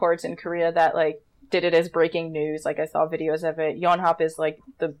news reports in Korea that like did it as breaking news. Like I saw videos of it. Yonhap is like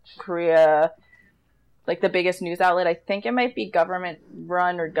the Korea, like the biggest news outlet. I think it might be government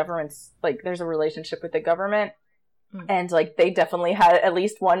run or government's, like there's a relationship with the government. And like they definitely had at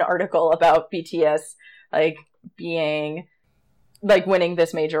least one article about BTS like being like winning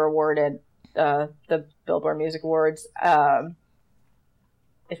this major award at the Billboard Music Awards.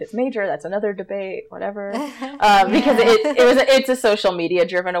 If it's major, that's another debate, whatever. Because it's a social media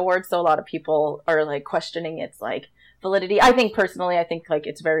driven award, so a lot of people are like questioning its like validity. I think like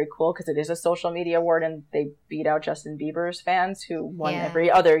it's very cool because it is a social media award, and they beat out Justin Bieber's fans who won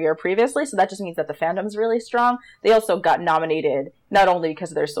every other year previously. So that just means that the fandom's really strong. They also got nominated not only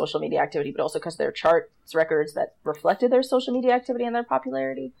because of their social media activity, but also because of their charts records that reflected their social media activity and their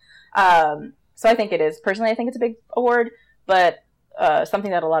popularity. So I think it is. Personally, I think it's a big award, but something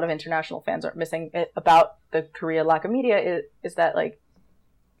that a lot of international fans are missing about the Korea lack of media is that like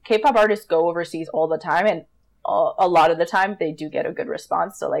K-pop artists go overseas all the time, and a lot of the time they do get a good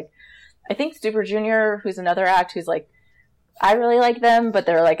response. So like I think Super Junior, who's another act who's like, I really like them, but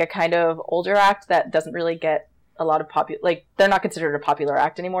they're like a kind of older act that doesn't really get a lot of like they're not considered a popular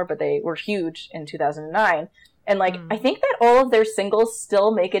act anymore, but they were huge in 2009. And like I think that all of their singles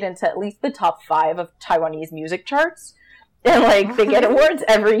still make it into at least the top 5 of Taiwanese music charts. And like they get awards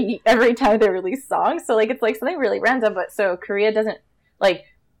every time they release songs. So like it's like something really random, but so Korea doesn't like,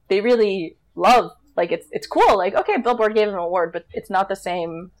 they really love, like it's cool. Like, okay, Billboard gave them an award, but it's not the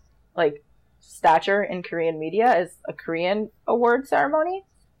same like stature in Korean media as a Korean award ceremony.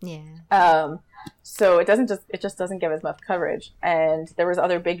 Yeah. So it just doesn't get as much coverage. And there was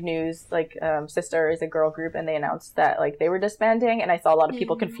other big news, like Sister is a girl group, and they announced that like they were disbanding. And I saw a lot of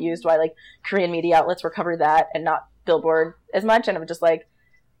people confused why like Korean media outlets were covering that and not Billboard as much. And I'm just like,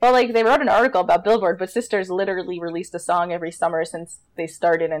 well, like they wrote an article about Billboard, but Sisters literally released a song every summer since they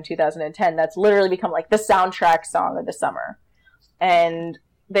started in 2010. That's literally become like the soundtrack song of the summer, and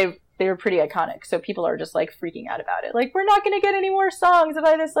they were pretty iconic. So people are just like freaking out about it. Like, we're not going to get any more songs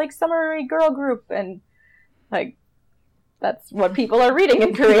by this like summery girl group. And like, that's what people are reading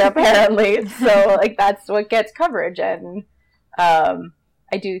in Korea apparently. So like, that's what gets coverage. And I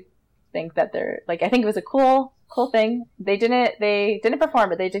do think that they're like, I think it was a cool thing. They didn't perform,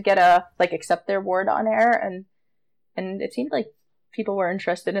 but they did get a like accept their award on air. And it seemed like people were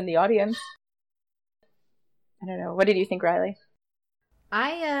interested in the audience. I don't know. What did you think, Riley?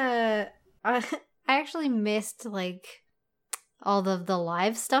 I actually missed like all of the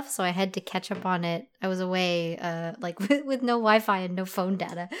live stuff, so I had to catch up on it. I was away like with no Wi-Fi and no phone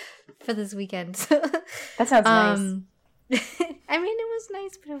data for this weekend. That sounds nice. I mean, it was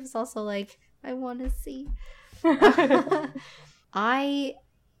nice, but it was also like I want to see. I've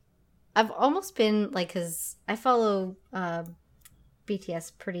almost been like, because I follow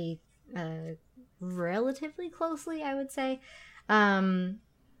BTS pretty relatively closely, I would say. And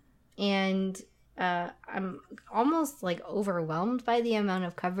I'm almost like overwhelmed by the amount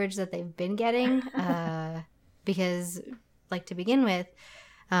of coverage that they've been getting, because like to begin with,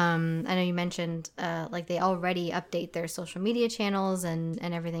 I know you mentioned like they already update their social media channels and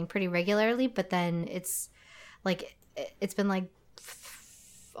everything pretty regularly, but then it's been like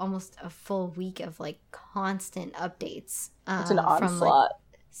almost a full week of like constant updates. It's an onslaught from like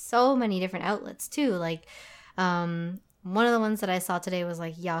so many different outlets too, like one of the ones that I saw today was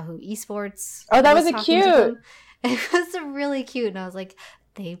like Yahoo Esports. Oh, that was a cute. It was really cute, and I was like,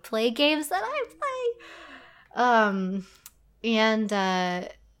 they play games that I play. And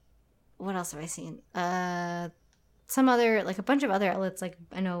what else have I seen? Some other, like a bunch of other outlets. Like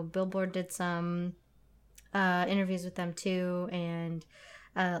I know Billboard did some interviews with them too, and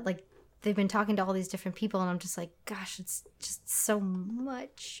like they've been talking to all these different people, and I'm just like, gosh, it's just so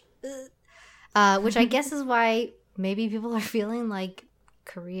much. Which I guess is why maybe people are feeling like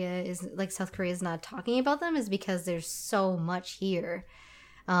South Korea is not talking about them, is because there's so much here.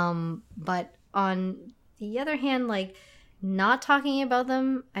 But on the other hand, like not talking about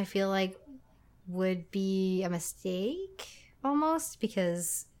them, I feel like would be a mistake almost,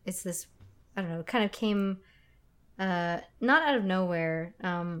 because it's this, I don't know, it kind of came not out of nowhere,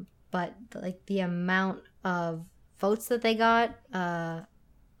 but like the amount of votes that they got,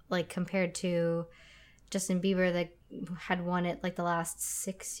 like compared to Justin Bieber that had won it like the last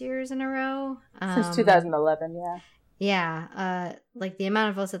 6 years in a row. Since 2011, yeah. Yeah. Like the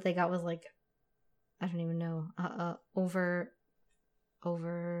amount of votes that they got was like, I don't even know, over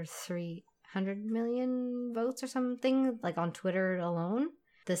 300 million votes or something, like on Twitter alone.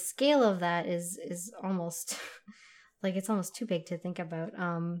 The scale of that is almost like, it's almost too big to think about.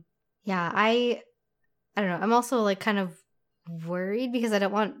 Yeah, I don't know. I'm also like kind of worried because I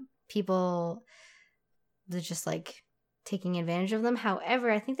don't want people to just like taking advantage of them. However,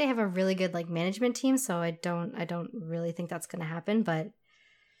 I think they have a really good like management team, so I don't really think that's going to happen. But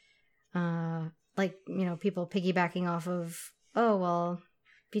like, you know, people piggybacking off of, oh well,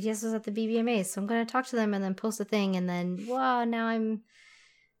 BTS was at the BBMAs, so I'm going to talk to them and then post a thing, and then wow, now I'm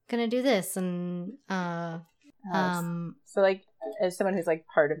going to do this. And so like, as someone who's like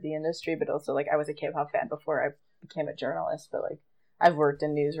part of the industry, but also like I was a K-pop fan before I became a journalist, but like I've worked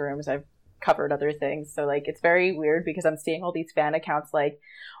in newsrooms, I've covered other things, so like it's very weird because I'm seeing all these fan accounts like,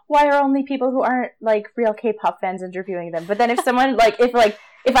 why are only people who aren't like real K-pop fans interviewing them? But then if someone like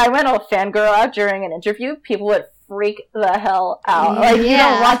if I went all fangirl out during an interview, people would freak the hell out. Like, you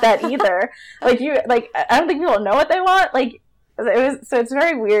don't want that either. Like I don't think people know what they want. Like so it's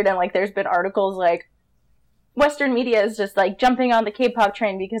very weird. And like there's been articles like Western media is just like jumping on the K-pop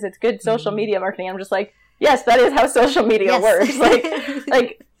train because it's good social media marketing. I'm just like, yes, that is how social media works.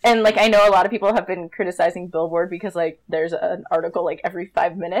 Like and like I know a lot of people have been criticizing Billboard because like there's an article like every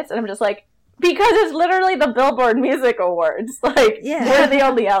 5 minutes, and I'm just like, because it's literally the Billboard Music Awards. Like we're the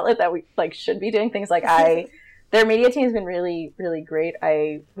only outlet that we like should be doing things like their media team has been really, really great.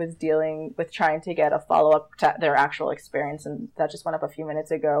 I was dealing with trying to get a follow-up to their actual experience, and that just went up a few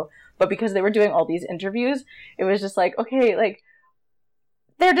minutes ago. But because they were doing all these interviews, it was just like, okay, like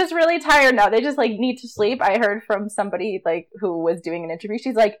they're just really tired now. They just like need to sleep. I heard from somebody like who was doing an interview.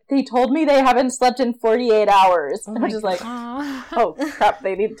 She's like, they told me they haven't slept in 48 hours. And I'm just like, oh crap,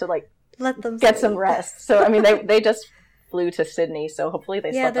 they need to like let them get some rest. So I mean, they just flew to Sydney, so hopefully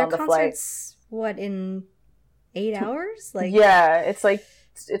they Yeah, slept their on the flight. concert's, what, in 8 hours? Like, yeah, it's like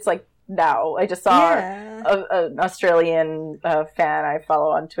now. I just saw yeah. an Australian fan I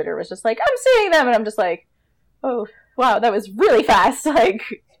follow on Twitter was just like, I'm seeing them, and I'm just like, oh wow, that was really fast. Like,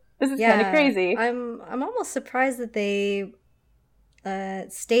 this is kind of crazy. I'm almost surprised that they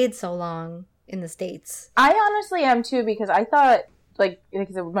stayed so long in the States. I honestly am too, because I thought, like,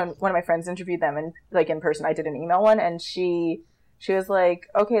 because one of my friends interviewed them, and like in person, I did an email one, and she was like,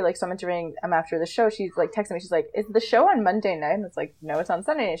 okay, like, so I'm after the show. She's like texting me. She's like, is the show on Monday night? And it's like, no, it's on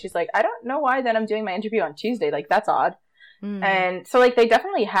Sunday. And she's like, I don't know why then I'm doing my interview on Tuesday. Like, that's odd. And so, like, they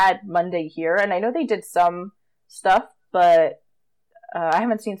definitely had Monday here, and I know they did some stuff, but I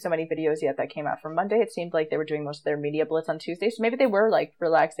haven't seen so many videos yet that came out from Monday. It seemed like they were doing most of their media blitz on Tuesday, so maybe they were, like,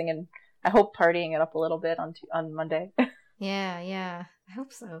 relaxing and I hope partying it up a little bit on Monday. Yeah. I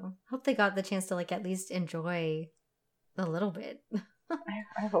hope so. Hope they got the chance to, like, at least enjoy a little bit.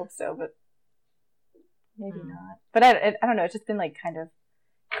 I hope so, but maybe not. But I don't know. It's just been, like, kind of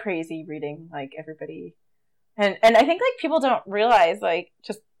crazy reading, like, everybody. And I think, like, people don't realize, like,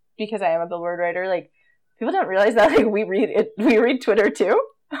 just because I am a Billboard writer, like, people don't realize that, like, we read Twitter too.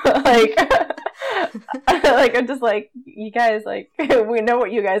 Like, like, I'm just like, you guys, like, we know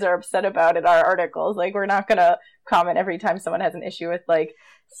what you guys are upset about in our articles. Like, we're not gonna comment every time someone has an issue with, like,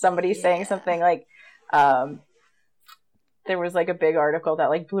 somebody saying something. Like, there was, like, a big article that,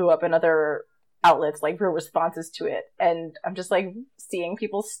 like, blew up in other outlets, like, for responses to it, and I'm just, like, seeing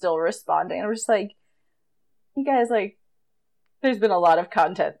people still responding. I'm just like, you guys, like, there's been a lot of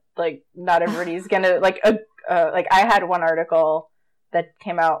content. Like, not everybody's gonna, like, like, I had one article that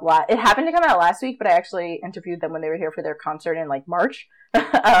came out it happened to come out last week, but I actually interviewed them when they were here for their concert in, like, March. It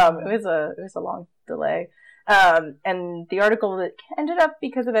was a long delay. And the article that ended up,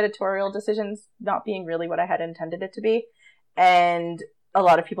 because of editorial decisions, not being really what I had intended it to be. And a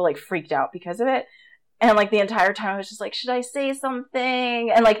lot of people, like, freaked out because of it. And, like, the entire time I was just like, should I say something?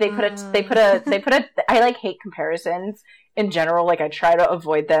 And, like, they put a, I, like, hate comparisons in general. Like, I try to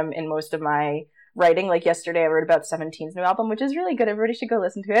avoid them in most of my writing. Like, yesterday I wrote about 17's new album, which is really good. Everybody should go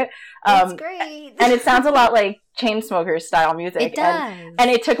listen to it. It's great. And it sounds a lot like Chainsmokers style music. It does.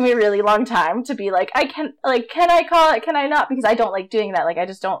 And it took me a really long time to be like, can I call it? Can I not? Because I don't like doing that. Like, I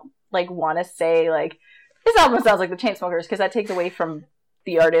just don't, like, want to say, like, this album sounds like the Chainsmokers, because that takes away from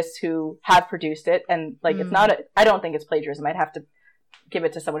the artists who have produced it. And, like, it's not I don't think it's plagiarism. I'd have to give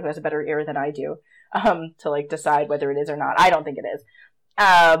it to someone who has a better ear than I do, to, like, decide whether it is or not. I don't think it is.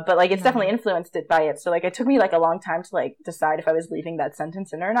 But, like, it's definitely influenced it by it. So, like, it took me, like, a long time to, like, decide if I was leaving that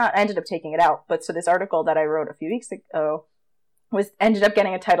sentence in or not. I ended up taking it out. But so this article that I wrote a few weeks ago ended up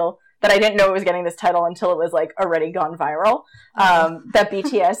getting a title that I didn't know it was getting this title until it was, like, already gone viral. That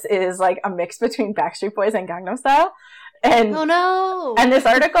BTS is, like, a mix between Backstreet Boys and Gangnam Style. And oh no! And this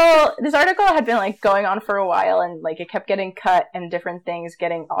article had been, like, going on for a while, and, like, it kept getting cut and different things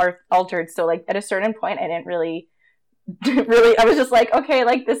getting altered. So, like, at a certain point, I didn't really, I was just like, okay,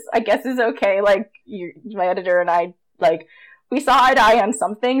 like, this, I guess, is okay. Like, my editor and I, like, we saw eye to eye on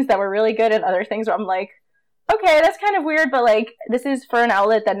some things that were really good, and other things where I'm like, okay, that's kind of weird, but, like, this is for an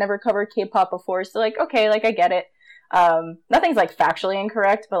outlet that never covered K-pop before, so, like, okay, like, I get it. Nothing's, like, factually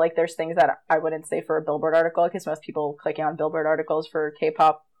incorrect, but, like, there's things that I wouldn't say for a Billboard article, because most people clicking on Billboard articles for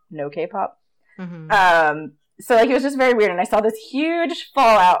K-pop know K-pop. So, like, it was just very weird, and I saw this huge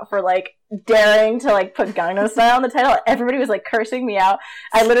fallout for, like, daring to, like, put Gangnam Style on the title. Everybody was, like, cursing me out.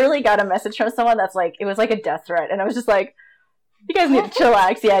 I literally got a message from someone that's, like, it was, like, a death threat, and I was just like, you guys need to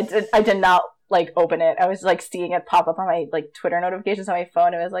chillax. Yeah, I did not, like, open it. I was, like, seeing it pop up on my, like, Twitter notifications on my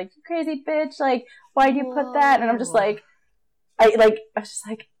phone. It was like, you crazy bitch, like, why'd you put that? And I'm just like, I was just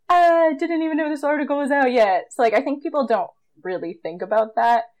like, I didn't even know this article was out yet. So, like, I think people don't really think about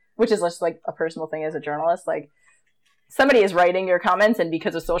that, which is just, like, a personal thing as a journalist. Like, somebody is writing your comments, and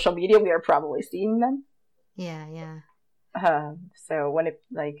because of social media, we are probably seeing them. Yeah. So when it,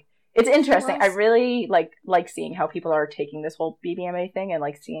 like, it's interesting. I really like seeing how people are taking this whole BBMA thing and,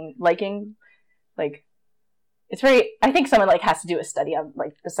 like, liking, like, it's very, I think someone, like, has to do a study on,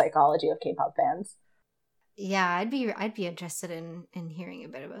 like, the psychology of K-pop fans. Yeah, I'd be interested in hearing a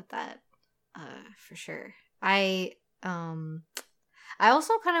bit about that, for sure. I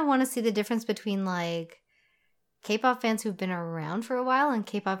also kind of want to see the difference between, like, K-pop fans who've been around for a while and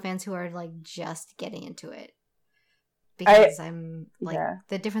K-pop fans who are, like, just getting into it. Because I'm, like,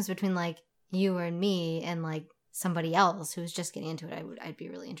 the difference between, like, you and me and, like, somebody else who's just getting into it, I'd be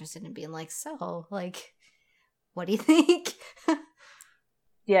really interested in being like, so, like, what do you think?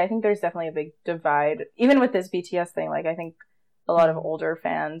 Yeah, I think there's definitely a big divide. Even with this BTS thing, like, I think a lot of older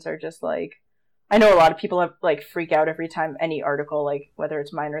fans are just like, I know a lot of people have like freak out every time any article, like whether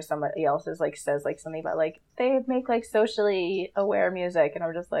it's mine or somebody else's, like says like something about like they make like socially aware music, and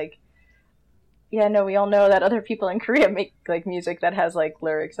I'm just like, yeah, no, we all know that other people in Korea make like music that has like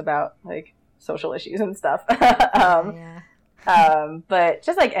lyrics about like social issues and stuff. But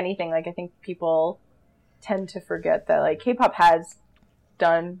just like anything, like I think people tend to forget that like K-pop has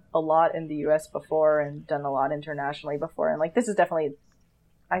done a lot in the US before and done a lot internationally before, and like this is definitely,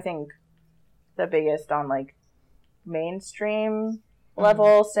 I think, the biggest on like mainstream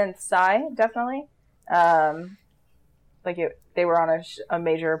level since Psy, definitely. Like they were on a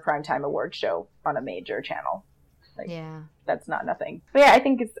major primetime award show on a major channel. Like, that's not nothing. But yeah, I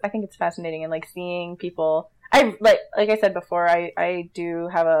think it's fascinating, and like seeing people. I like I said before, I do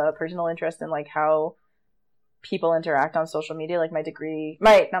have a personal interest in like how people interact on social media. Like my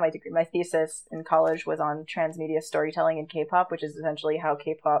thesis in college was on transmedia storytelling in K-pop, which is essentially how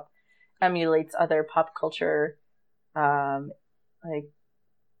K-pop emulates other pop culture like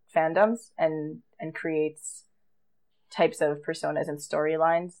fandoms and creates types of personas and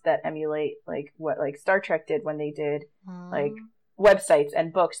storylines that emulate like what like Star Trek did when they did like websites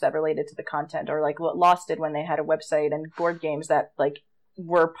and books that related to the content, or like what Lost did when they had a website and board games that like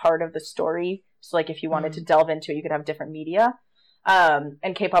were part of the story. So like if you wanted to delve into it, you could have different media.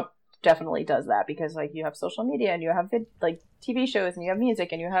 And K-pop definitely does that, because like you have social media and you have like TV shows and you have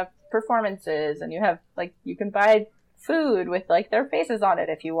music and you have performances and you have like you can buy food with like their faces on it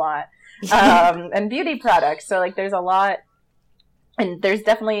if you want, and beauty products. So like there's a lot, and there's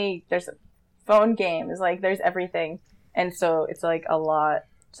phone games, like there's everything, and so it's like a lot.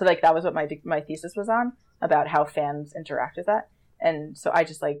 So like that was what my thesis was on, about how fans interact with that. And so I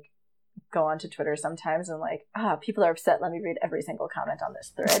just like go onto Twitter sometimes and like, people are upset, let me read every single comment on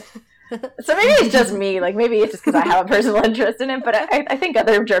this thread. So maybe it's just me, like maybe it's just because I have a personal interest in it, but I think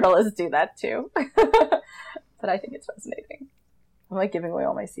other journalists do that too. But I think it's fascinating. I'm like giving away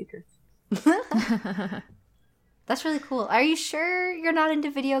all my secrets. That's really cool. Are you sure you're not into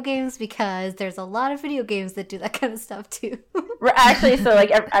video games? Because there's a lot of video games that do that kind of stuff too. Actually, so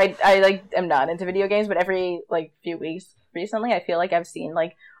like I like am not into video games, but every like few weeks recently, I feel like I've seen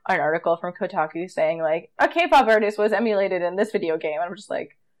like an article from Kotaku saying like a K-pop artist was emulated in this video game, and I'm just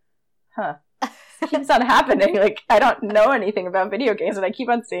like, this keeps on happening. Like I don't know anything about video games, and I keep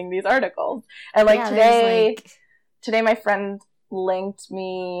on seeing these articles. And like today my friend linked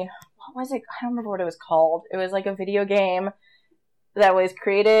me. What was it? I don't remember what it was called. It was like a video game that was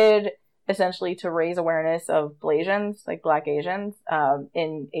created essentially to raise awareness of Blasians, like Black Asians,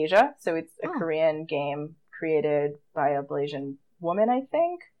 in Asia. So it's a Korean game created by a Blasian woman, I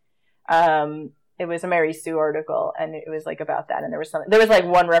think. It was a Mary Sue article, and it was like about that. And there was like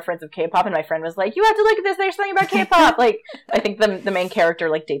one reference of K-pop, and my friend was like, "You have to look at this. There's something about K-pop." Like I think the main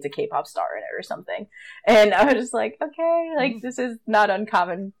character like dates a K-pop star in it or something. And I was just like, okay, like this is not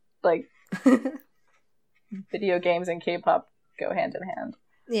uncommon. Like video games and K-pop go hand in hand.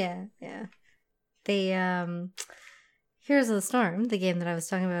 Yeah. They Heroes of the Storm, the game that I was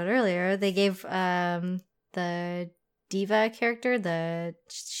talking about earlier, they gave the Diva character,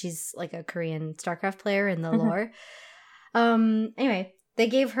 she's like a Korean StarCraft player in the lore. Anyway, they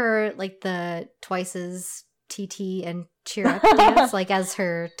gave her like the Twice's TT and Cheer Up dance, like as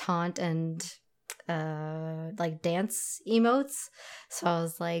her taunt and like dance emotes. So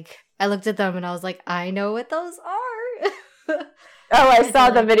I looked at them and I was like, I know what those are. I saw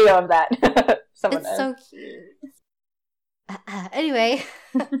the video of that. It's so cute. Anyway,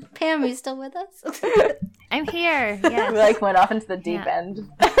 Pam, are you still with us? I'm here. Yes. We like went off into the deep end.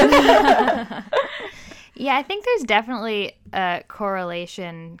 Yeah, I think there's definitely a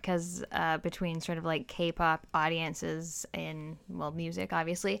correlation between sort of like K-pop audiences in music,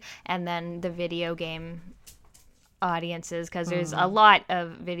 obviously, and then the video game audiences, because there's a lot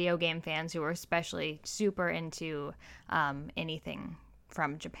of video game fans who are especially super into anything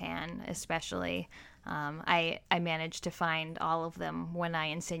from Japan, especially. I managed to find all of them when I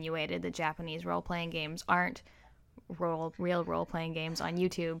insinuated that Japanese role-playing games aren't real role-playing games on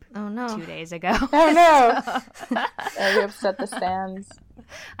YouTube. Oh no. 2 days ago. Oh no. Have you upset the stands?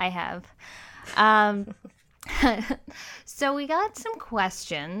 I have. So we got some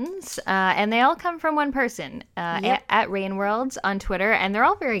questions, and they all come from one person, at Rainworlds on Twitter, and they're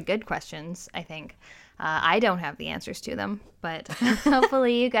all very good questions, I think. I don't have the answers to them, but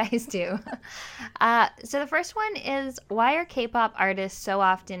hopefully you guys do. So the first one is, why are K-pop artists so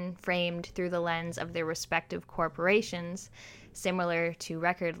often framed through the lens of their respective corporations, similar to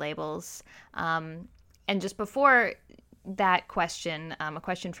record labels? And just before that question, a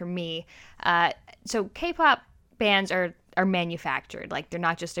question for me. So K-pop bands are are manufactured. Like they're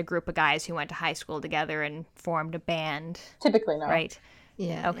not just a group of guys who went to high school together and formed a band. Typically, no. Right?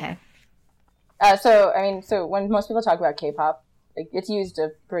 Yeah. Okay. So when most people talk about K-pop, like, it's used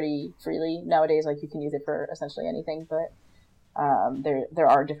pretty freely nowadays. Like you can use it for essentially anything, but there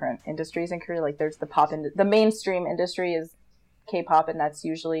are different industries in Korea. Like there's the mainstream industry is K-pop, and that's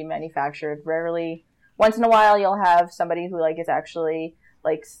usually manufactured. Rarely, once in a while, you'll have somebody who like is actually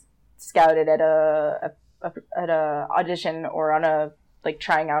like scouted at a audition or on a like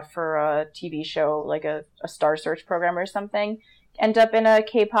trying out for a TV show, like a Star Search program or something, end up in a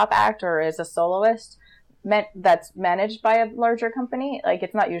K-pop act or as a soloist that's managed by a larger company. Like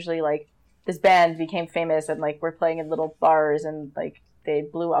it's not usually like this band became famous and like we're playing in little bars and like they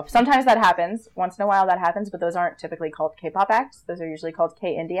blew up. Sometimes that happens. Once in a while that happens, but those aren't typically called K-pop acts. Those are usually called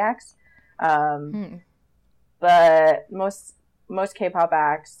K-indie acts. But most K-pop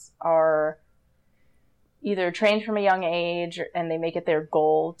acts are either trained from a young age and they make it their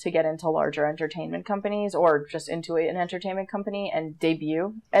goal to get into larger entertainment companies or just into an entertainment company and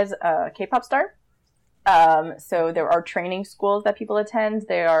debut as a K-pop star. So there are training schools that people attend.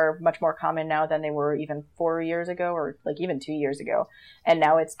 They are much more common now than they were even 4 years ago or like even 2 years ago. And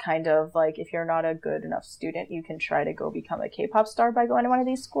now it's kind of like if you're not a good enough student, you can try to go become a K-pop star by going to one of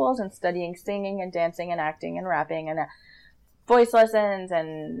these schools and studying singing and dancing and acting and rapping and voice lessons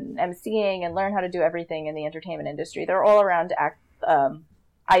and emceeing and learn how to do everything in the entertainment industry. They're all around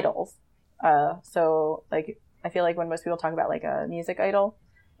idols. So like I feel like when most people talk about like a music idol,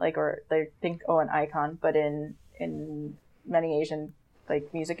 like or they think an icon, but in many Asian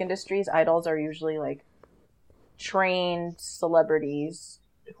like music industries, idols are usually like trained celebrities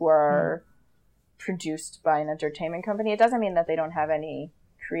who are produced by an entertainment company. It doesn't mean that they don't have any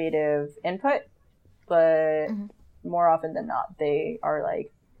creative input, but more often than not, they are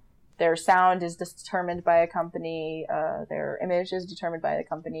like their sound is determined by a company, their image is determined by a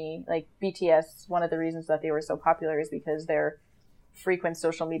company. Like BTS, one of the reasons that they were so popular is because their frequent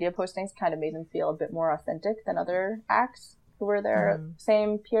social media postings kind of made them feel a bit more authentic than other acts who were their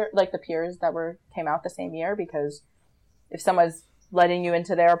same peer, like the peers that came out the same year. Because if someone's letting you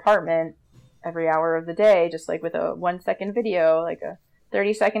into their apartment every hour of the day, just like with a 1 second video, like a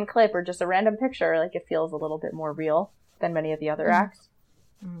 30-second clip or just a random picture, like it feels a little bit more real than many of the other acts.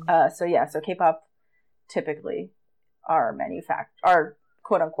 So K-pop typically are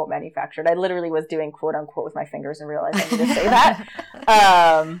quote unquote manufactured. I literally was doing quote unquote with my fingers and realized I need to say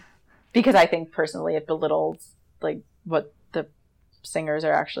that because I think personally it belittles like what the singers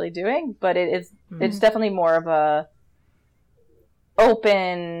are actually doing, but it's definitely more of a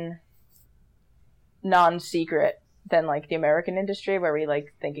open, non-secret than like the American industry where we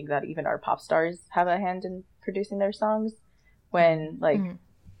like thinking that even our pop stars have a hand in producing their songs when like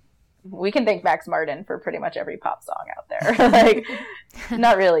we can thank Max Martin for pretty much every pop song out there. Like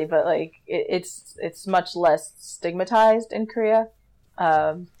not really, but like it's much less stigmatized in Korea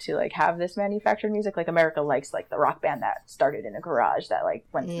to like have this manufactured music. Like America likes like the rock band that started in a garage that like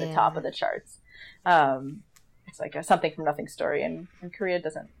went to the top of the charts. It's like a something from nothing story, and Korea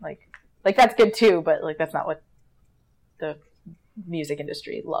doesn't like that's good too, but like that's not what the music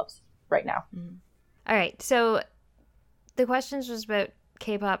industry loves right now. All right, so the questions was about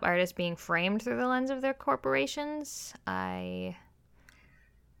K-pop artists being framed through the lens of their corporations. I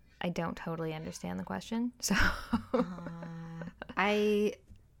don't totally understand the question, so I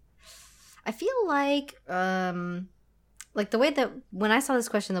feel like the way that when I saw this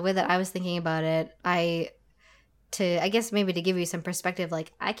question, the way that I was thinking about it, I guess maybe to give you some perspective,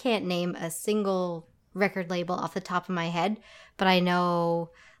 like I can't name a single record label off the top of my head, but I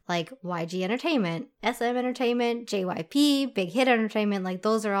know like YG Entertainment, SM Entertainment, JYP, Big Hit Entertainment, like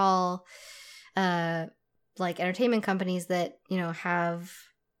those are all like entertainment companies that, you know, have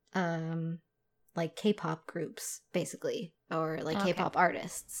like K-pop groups basically, or like K-pop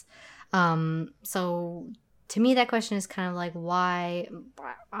artists. So to me that question is kind of like why,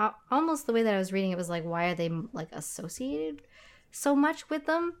 almost the way that I was reading it was like why are they like associated so much with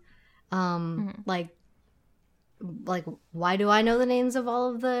them? Like why do I know the names of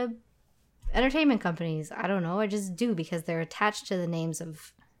all of the entertainment companies? I don't know. I just do because they're attached to the names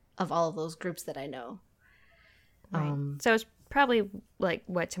of all of those groups that I know. Right. So it's probably like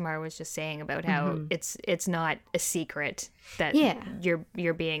what Tamara was just saying about how it's not a secret that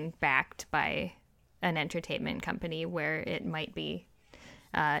you're being backed by an entertainment company where it might be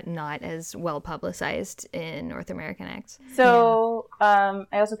not as well publicized in North American acts. So I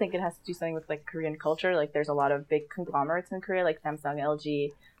also think it has to do something with like Korean culture. Like there's a lot of big conglomerates in Korea, like Samsung,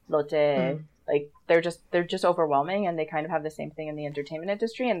 LG, Lotte. Like they're just overwhelming, and they kind of have the same thing in the entertainment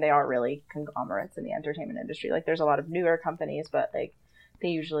industry, and they are really conglomerates in the entertainment industry. Like there's a lot of newer companies, but like they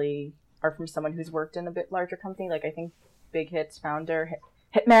usually are from someone who's worked in a bit larger company. Like I think Big Hit's founder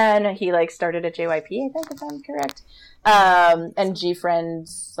Hitman, he like started at JYP, I think, if I'm correct. And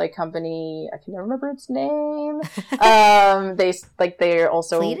GFriend's like company, I can never remember its name. They're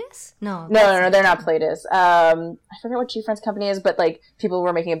also Playtis? No, they're not Playtis. I forget what GFriend's company is, but like people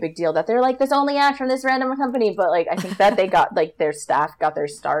were making a big deal that they're like this only act from this random company, but like I think that they got like their staff got their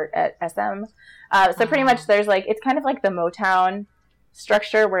start at SM. So pretty much there's like it's kind of like the Motown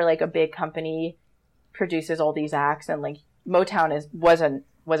structure where like a big company produces all these acts, and like Motown was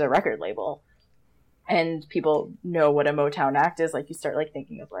a record label, and people know what a Motown act is. Like you start like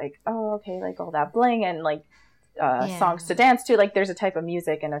thinking of like, oh, okay, like all that bling and like songs to dance to. Like there's a type of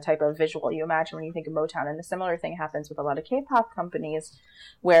music and a type of visual you imagine when you think of Motown, and a similar thing happens with a lot of K-pop companies,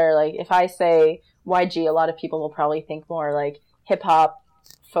 where like if I say YG, a lot of people will probably think more like hip hop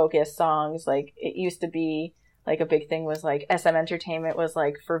focused songs. Like it used to be. Like a big thing was like SM Entertainment was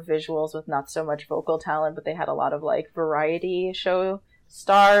like for visuals with not so much vocal talent, but they had a lot of like variety show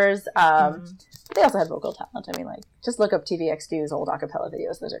stars. But they also had vocal talent. I mean, like just look up TVXQ's old acapella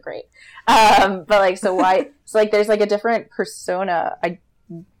videos; those are great. But like, so like there's like a different persona I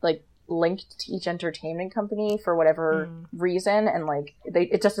like linked to each entertainment company for whatever reason, and like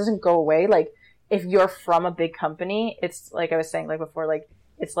it just doesn't go away. Like if you're from a big company, it's like I was saying like before, like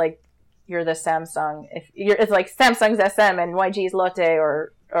it's like you're the Samsung. It's like Samsung's SM and YG's Lotte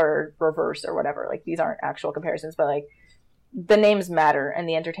or reverse or whatever. Like these aren't actual comparisons, but like the names matter and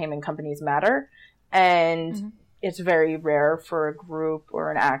the entertainment companies matter, and it's very rare for a group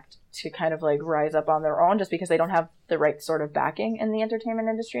or an act to kind of like rise up on their own just because they don't have the right sort of backing in the entertainment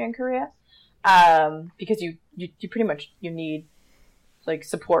industry in Korea. Because you pretty much you need like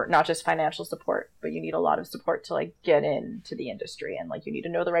support, not just financial support, but you need a lot of support to like get into the industry, and like you need to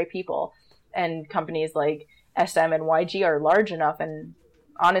know the right people. And companies like SM and YG are large enough, and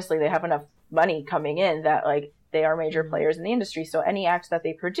honestly they have enough money coming in that like they are major players in the industry, so any act that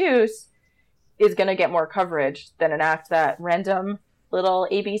they produce is going to get more coverage than an act that random little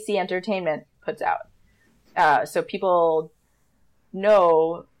ABC Entertainment puts out. So people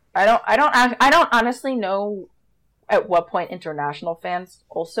know. I don't honestly know at what point international fans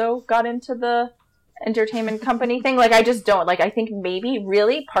also got into the entertainment company thing. Like, I just don't. Like, I think maybe,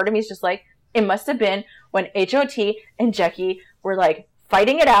 really, part of me is just like, it must have been when H.O.T. and Jackie were, like,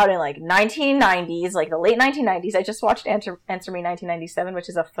 fighting it out in, like, 1990s, like, the late 1990s. I just watched Answer Me 1997, which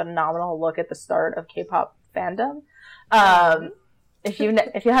is a phenomenal look at the start of K-pop fandom. If you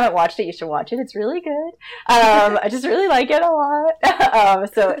haven't watched it, you should watch it. It's really good. I just really like it a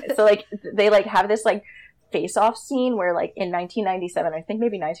lot. So like, they, like, have this, like, face-off scene where like in 1997, I think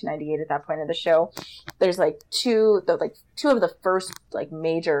maybe 1998 at that point of the show, there's like two of the first like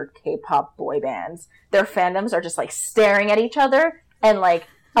major K-pop boy bands. Their fandoms are just like staring at each other and like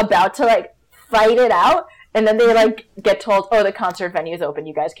about to like fight it out, and then they like get told, oh, the concert venue is open,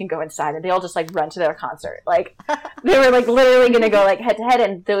 you guys can go inside, and they all just like run to their concert. Like they were like literally gonna go like head to head,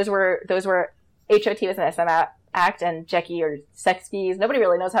 and those were H.O.T. was an SM act, and Jackie or Sexkies. Nobody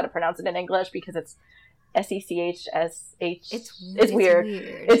really knows how to pronounce it in English because it's SECHSH. It's weird.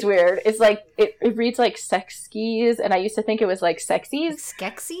 It's weird. It's like it reads like Sexkies, and I used to think it was like Sexies.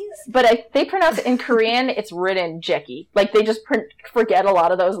 Skexies? But they pronounce it in Korean. It's written Jackie. Like they just forget a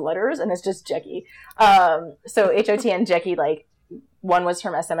lot of those letters, and it's just Jackie. So H.O.T. and Jackie, like one was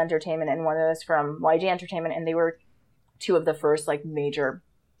from SM Entertainment and one was from YG Entertainment, and they were two of the first like major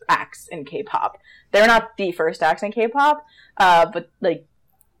acts in K-pop. They're not the first acts in K-pop, but like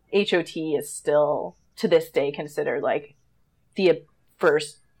H.O.T. is still to this day considered like the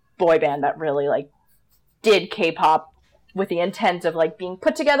first boy band that really like did K-pop with the intent of like being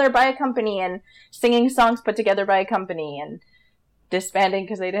put together by a company and singing songs put together by a company and disbanding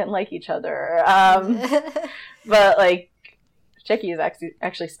because they didn't like each other. But like Jackie is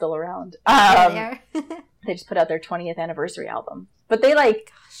actually still around. Yeah, they are. They just put out their 20th anniversary album, but they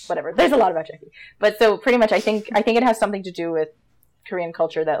like whatever. There's a lot about Jackie, but so pretty much I think it has something to do with Korean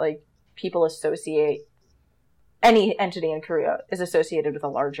culture that like people associate any entity in Korea is associated with a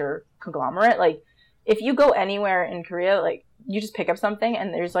larger conglomerate. Like if you go anywhere in Korea, like you just pick up something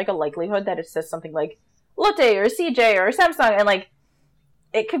and there's like a likelihood that it says something like Lotte or CJ or Samsung, and like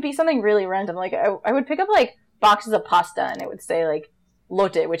it could be something really random. Like I would pick up like boxes of pasta and it would say like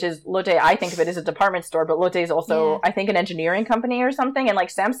Lotte, which is Lotte. I think of it as a department store, but Lotte is also I think an engineering company or something. And like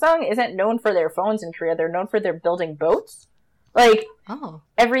Samsung isn't known for their phones in Korea. They're known for their building boats. Like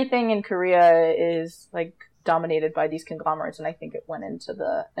everything in Korea is like dominated by these conglomerates, and I think it went into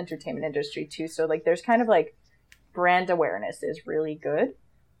the entertainment industry too. So like there's kind of like brand awareness is really good.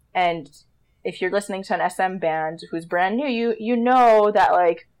 And if you're listening to an SM band who's brand new, you know that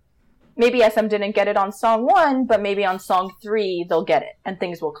like maybe SM didn't get it on song 1, but maybe on song 3 they'll get it and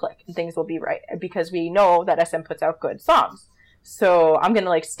things will click and things will be right, because we know that SM puts out good songs. So I'm gonna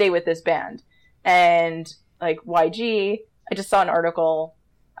like stay with this band. And like YG, I just saw an article,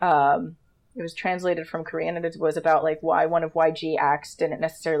 it was translated from Korean, and it was about like why one of YG acts didn't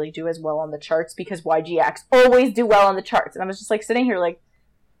necessarily do as well on the charts, because YG acts always do well on the charts. And I was just like sitting here like,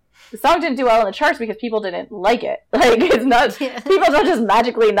 the song didn't do well on the charts because people didn't like it. Like, it's not, people don't just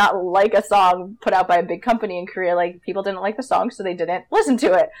magically not like a song put out by a big company in Korea. Like, people didn't like the song, so they didn't listen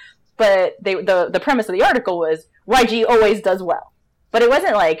to it. But the premise of the article was YG always does well. But it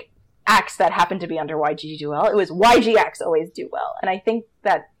wasn't like acts that happen to be under YG do well. It was YG acts always do well. And I think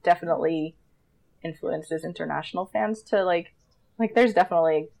that definitely influences international fans to like there's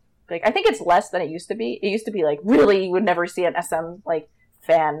definitely like, I think it's less than it used to be. It used to be like really you would never see an SM like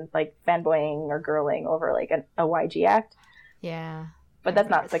fanboying or girling over like a YG act. Yeah. But that's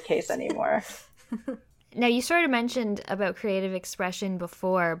not the case anymore. Now, you sort of mentioned about creative expression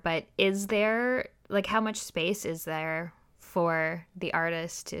before, but is there like how much space is there for the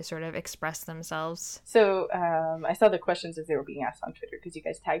artist to sort of express themselves? So I saw the questions as they were being asked on Twitter because you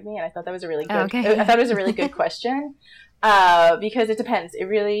guys tagged me, and I thought that was a really good. I thought it was a really good question because it depends. It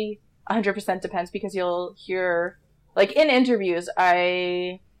really 100% depends, because you'll hear like in interviews.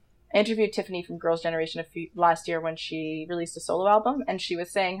 I interviewed Tiffany from Girls' Generation last year when she released a solo album, and she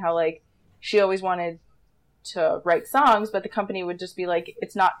was saying how like she always wanted to write songs, but the company would just be like,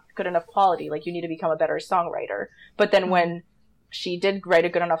 it's not good enough quality, like you need to become a better songwriter. But then when she did write a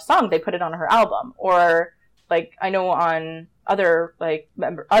good enough song, they put it on her album. Or like I know on other like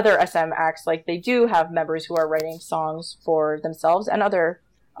other SM acts, like they do have members who are writing songs for themselves, and other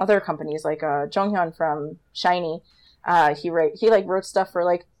companies like Jonghyun from SHINee, he wrote stuff for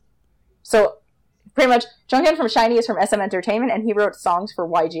like, so pretty much, Jonghyun from SHINee is from SM Entertainment, and he wrote songs for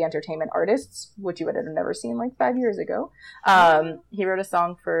YG Entertainment artists, which you would have never seen like 5 years ago. He wrote a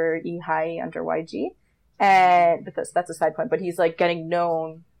song for EHI under YG, but that's a side point. But he's like getting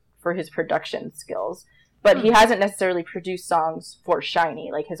known for his production skills. But he hasn't necessarily produced songs for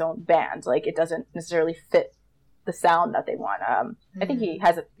SHINee, like his own band. Like it doesn't necessarily fit the sound that they want. I think he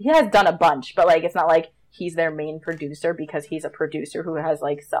has done a bunch, but like it's not like he's their main producer, because he's a producer who has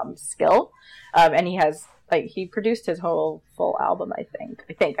like some skill. And he has like, he produced his whole full album, I think.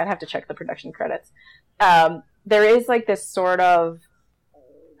 I'd have to check the production credits. There is like this sort of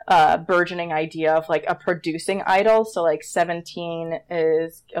burgeoning idea of like a producing idol. So like 17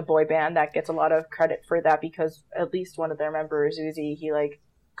 is a boy band that gets a lot of credit for that, because at least one of their members, Uzi, he like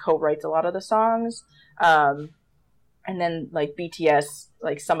co-writes a lot of the songs. And then like BTS,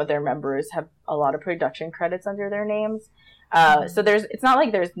 like some of their members have a lot of production credits under their names. So it's not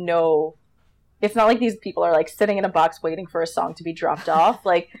like these people are like sitting in a box waiting for a song to be dropped off.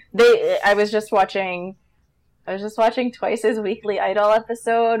 Like I was just watching Twice's Weekly Idol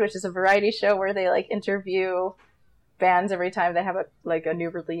episode, which is a variety show where they like interview bands every time they have a new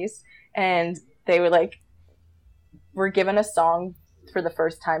release. And they were given a song for the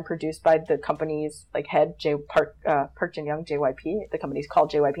first time produced by the company's like head, Park Jin-young, JYP. The company's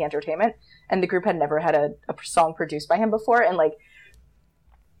called JYP Entertainment, and the group had never had a song produced by him before. And like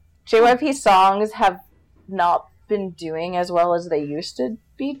JYP songs have not been doing as well as they used to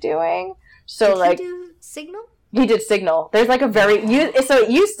be doing. So Did he do Signal? He did Signal. There's like so it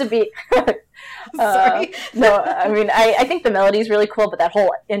used to be. Sorry. No, I mean, I think the melody is really cool, but that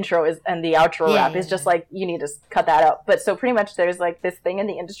whole intro and the outro rap is just like, you need to cut that out. But so pretty much there's like this thing in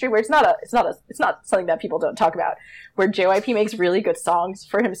the industry where it's not something that people don't talk about, where JYP makes really good songs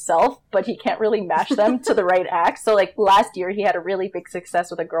for himself, but he can't really match them to the right act. So like last year he had a really big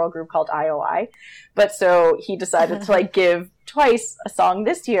success with a girl group called IOI, but so he decided to like give Twice a song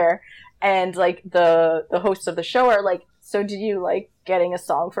this year. And like the hosts of the show are like, so did you like getting a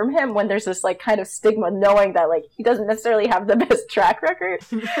song from him, when there's this like kind of stigma knowing that like he doesn't necessarily have the best track record.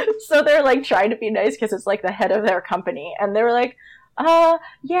 So they're like trying to be nice because it's like the head of their company, and they were like,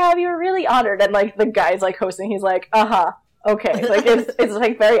 yeah, we were really honored. And like the guy's like hosting, he's like, okay, like it's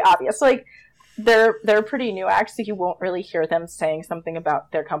like very obvious. Like they're pretty new acts, so you won't really hear them saying something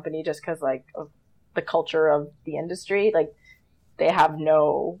about their company just because like of the culture of the industry. Like they have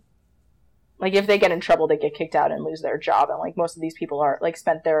no, like if they get in trouble, they get kicked out and lose their job. And like most of these people are like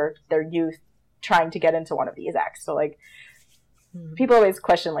spent their youth trying to get into one of these acts. So like people always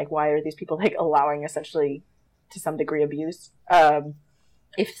question like, why are these people like allowing essentially to some degree abuse?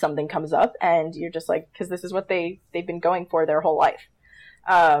 if something comes up, and you're just like, because this is what they've been going for their whole life.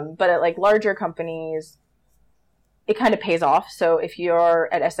 But at like larger companies, it kind of pays off. So if you're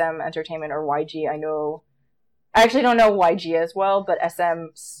at SM Entertainment or YG, I actually don't know YG as well, but SM,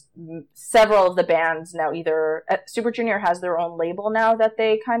 several of the bands now either Super Junior has their own label now that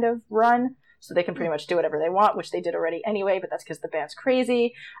they kind of run, so they can pretty much do whatever they want, which they did already anyway, but that's because the band's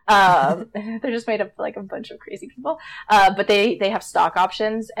crazy. They're just made up like a bunch of crazy people. But they have stock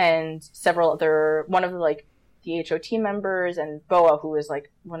options, and several other, one of the like the HOT members and Boa, who is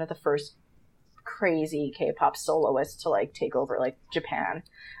like one of the first crazy K-pop soloists to like take over like Japan.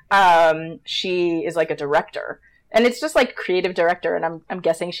 She is like a director. And it's just like creative director, and I'm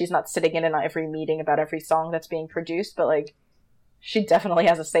guessing she's not sitting in on every meeting about every song that's being produced, but like she definitely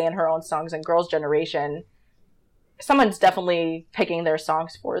has a say in her own songs. And Girls' Generation, someone's definitely picking their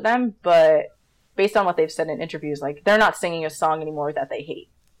songs for them, but based on what they've said in interviews, like they're not singing a song anymore that they hate.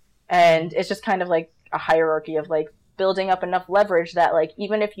 And it's just kind of like a hierarchy of like building up enough leverage that like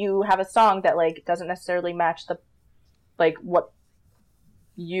even if you have a song that like doesn't necessarily match the like what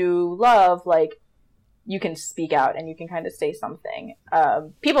you love, like you can speak out and you can kind of say something.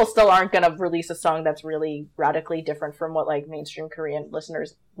 People still aren't going to release a song that's really radically different from what like mainstream Korean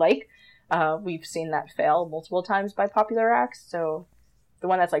listeners like. We've seen that fail multiple times by popular acts. So the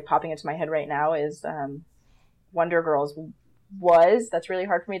one that's like popping into my head right now is Wonder Girls that's really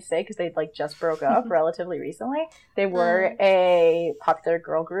hard for me to say because they like just broke up relatively recently. They were a popular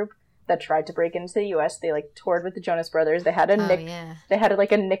girl group that tried to break into the US. They like toured with the Jonas Brothers. They had they had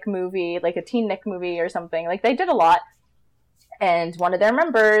like a Nick movie, like a teen Nick movie or something. Like they did a lot. And one of their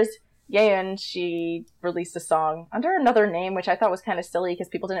members, Yeon, she released a song under another name, which I thought was kind of silly because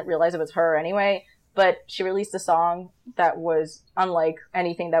people didn't realize it was her anyway. But she released a song that was unlike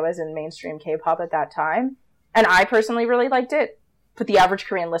anything that was in mainstream K-pop at that time. And I personally really liked it. But the average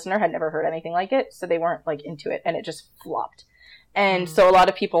Korean listener had never heard anything like it, so they weren't like into it, and it just flopped. And so a lot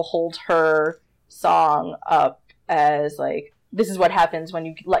of people hold her song up as like, this is what happens when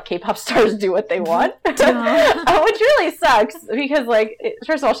you let K-pop stars do what they want, which really sucks because like,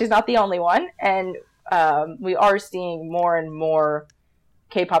 first of all, she's not the only one. And we are seeing more and more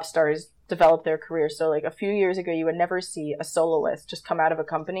K-pop stars develop their careers. So like a few years ago, you would never see a soloist just come out of a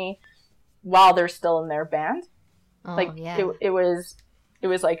company while they're still in their band. It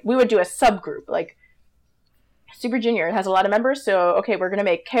was like, we would do a subgroup, like, Super Junior has a lot of members, so okay, we're gonna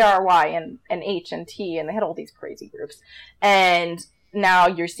make KRY and H and T, and they had all these crazy groups. And now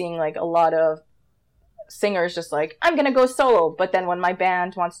you're seeing like a lot of singers just like, I'm gonna go solo, but then when my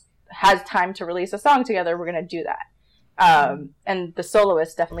band has time to release a song together, we're gonna do that. And the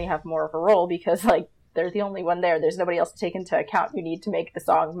soloists definitely have more of a role because like they're the only one there. There's nobody else to take into account. You need to make the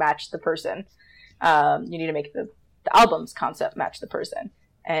song match the person. You need to make the album's concept match the person.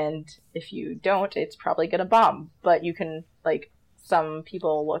 And if you don't, it's probably gonna bomb. But you can, like, some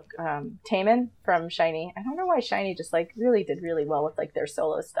people look, Taemin from SHINee. I don't know why SHINee just, like, really did really well with, like, their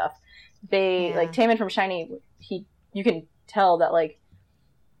solo stuff. Like, Taemin from SHINee, you can tell that, like,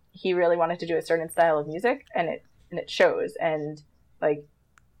 he really wanted to do a certain style of music, and it shows. And, like...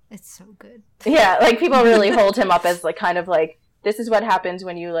 It's so good. Yeah, like, people really hold him up as, like, kind of, like, this is what happens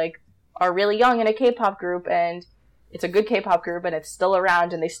when you, like, are really young in a K-pop group, and... it's a good K-pop group and it's still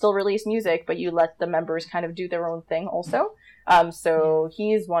around and they still release music, but you let the members kind of do their own thing also. So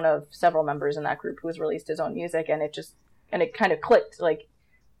he's one of several members in that group who has released his own music, and it kind of clicked. Like,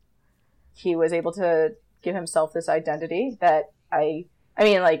 he was able to give himself this identity that I've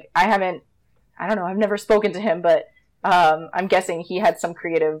never spoken to him, but I'm guessing he had some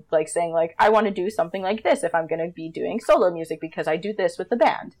creative, like, saying, like, I want to do something like this if I'm going to be doing solo music because I do this with the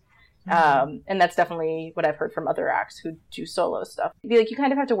band. And that's definitely what I've heard from other acts who do solo stuff. Like, you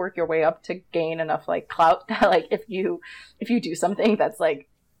kind of have to work your way up to gain enough, like, clout that, like, if you do something that's, like,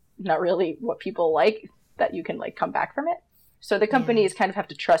 not really what people like, that you can, like, come back from it. So the companies kind of have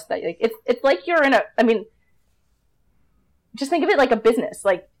to trust that, like, it's like you're in just think of it like a business.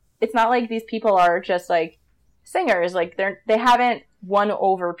 Like, it's not like these people are just, like, singers. Like, they haven't won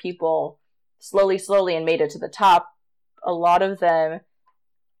over people slowly and made it to the top. A lot of them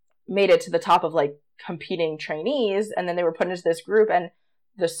made it to the top of, like, competing trainees, and then they were put into this group, and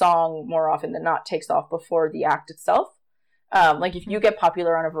the song more often than not takes off before the act itself. Like, if you get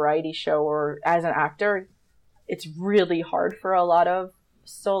popular on a variety show or as an actor, it's really hard for a lot of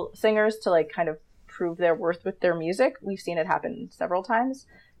singers to, like, kind of prove their worth with their music. We've seen it happen several times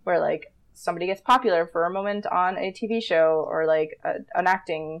where, like, somebody gets popular for a moment on a TV show or, like, an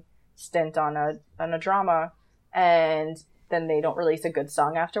acting stint on a drama, and then they don't release a good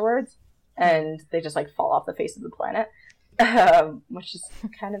song afterwards, and they just, like, fall off the face of the planet. which is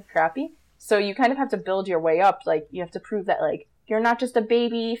kind of crappy. So you kind of have to build your way up. Like, you have to prove that, like, you're not just a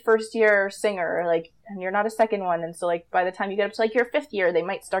baby first year singer, like, and you're not a second one. And so, like, by the time you get up to, like, your fifth year, they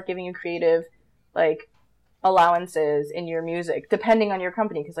might start giving you creative, like, allowances in your music, depending on your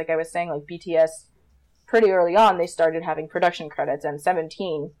company. Because, like I was saying, like, BTS, pretty early on, they started having production credits, and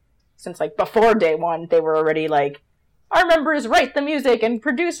 17, since, like, before day one, they were already, like, our members write the music and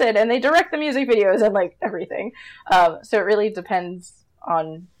produce it, and they direct the music videos and, like, everything. So it really depends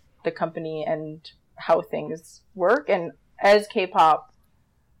on the company and how things work. And as K-pop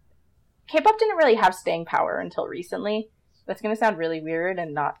didn't really have staying power until recently. That's going to sound really weird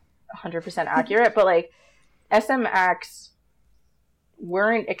and not 100% accurate, but, like, SM acts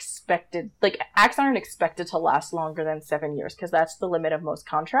weren't expected, like, acts aren't expected to last longer than 7 years, because that's the limit of most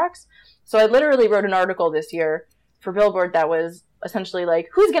contracts. So I literally wrote an article this year for Billboard that was essentially like,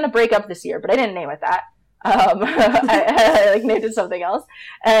 who's going to break up this year? But I didn't name it that. I like named it something else.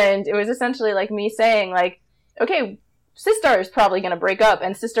 And it was essentially like me saying, like, okay, Sistar is probably going to break up.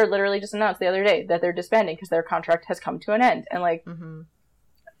 And Sistar literally just announced the other day that they're disbanding because their contract has come to an end. And, like,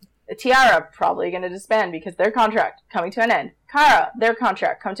 Tiara probably going to disband because their contract coming to an end. Kara, their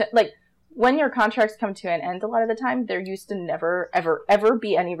contract come to, like, when your contracts come to an end, a lot of the time, there used to never, ever, ever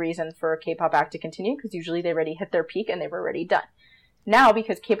be any reason for a K-pop act to continue, because usually they already hit their peak and they were already done. Now,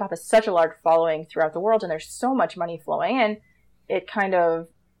 because K-pop has such a large following throughout the world and there's so much money flowing in,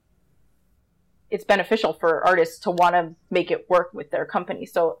 it's beneficial for artists to want to make it work with their company.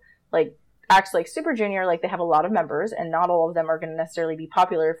 So, like, acts like Super Junior, like, they have a lot of members, and not all of them are going to necessarily be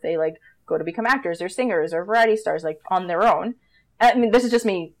popular if they, like, go to become actors or singers or variety stars, like, on their own. I mean, this is just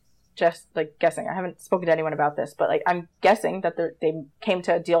me like, guessing. I haven't spoken to anyone about this, but, like, I'm guessing that they came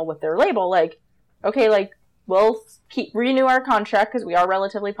to a deal with their label, like, okay, like, we'll renew our contract because we are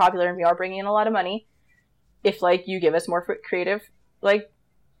relatively popular and we are bringing in a lot of money if, like, you give us more creative, like,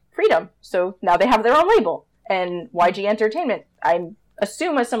 freedom. So now they have their own label. And YG Entertainment, I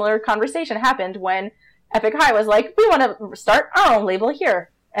assume a similar conversation happened when Epic High was like, we want to start our own label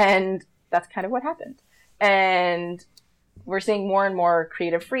here. And that's kind of what happened. And we're seeing more and more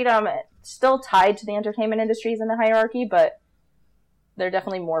creative freedom, still tied to the entertainment industries in the hierarchy, but they're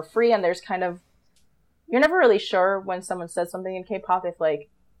definitely more free. And there's kind of, you're never really sure when someone says something in K-pop if, like,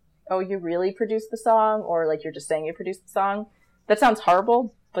 oh, you really produced the song, or, like, you're just saying you produced the song. That sounds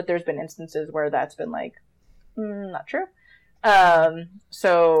horrible, but there's been instances where that's been, like, not true.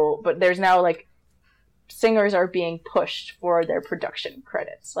 But there's now, like, singers are being pushed for their production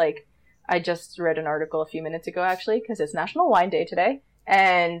credits. Like, I just read an article a few minutes ago, actually, because it's National Wine Day today,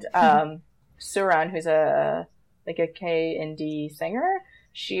 and Suran, who's a K-indie singer,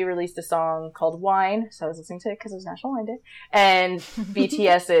 she released a song called Wine, so I was listening to it because it was National Wine Day, and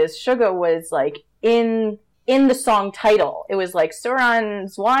BTS's Suga was, like, in the song title. It was, like,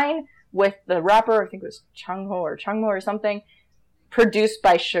 Suran's Wine with the rapper, I think it was Chungho or something, produced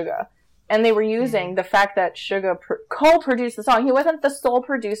by Suga. And they were using the fact that Suga co-produced the song. He wasn't the sole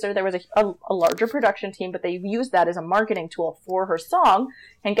producer. There was a larger production team, but they used that as a marketing tool for her song.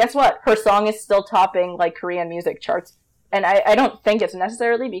 And guess what? Her song is still topping, like, Korean music charts. And I don't think it's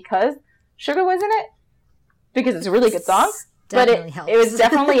necessarily because Suga was in it, because it's a really good song. But it was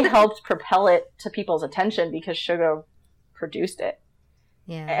definitely helped propel it to people's attention because Suga produced it.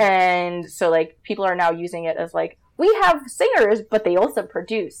 Yeah. And so, like, people are now using it as, like, we have singers, but they also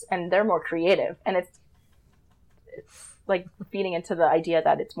produce, and they're more creative. And it's like, feeding into the idea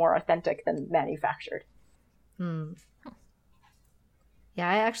that it's more authentic than manufactured. Yeah,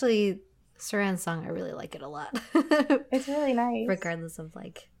 I actually, Suran's song, I really like it a lot. It's really nice. Regardless of,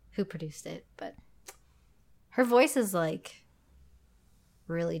 like, who produced it. But her voice is, like,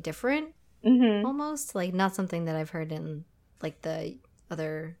 really different, almost. Like, not something that I've heard in, like, the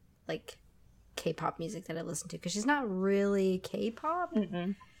other, like, K-pop music that I listen to, because she's not really K-pop.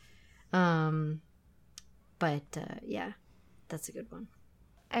 Yeah, that's a good one.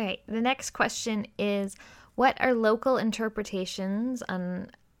 All right, the next question is, what are local interpretations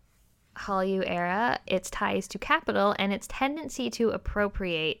on Hallyu era, its ties to capital, and its tendency to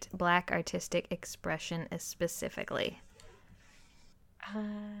appropriate Black artistic expression specifically?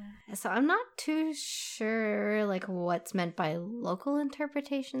 So I'm not too sure, like, what's meant by local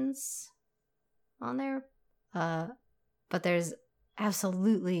interpretations on there, but there's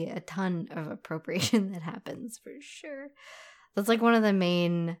absolutely a ton of appropriation that happens, for sure. That's, like, one of the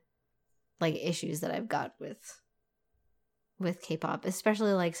main, like, issues that I've got with K-pop,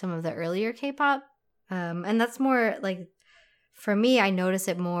 especially, like, some of the earlier K-pop, and that's more, like, for me, I notice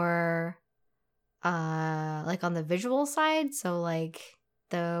it more like, on the visual side. So, like,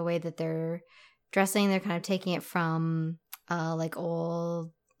 the way that they're dressing, they're kind of taking it from like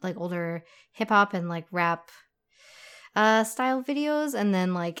older hip hop and like rap style videos, and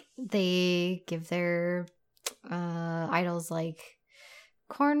then like they give their idols like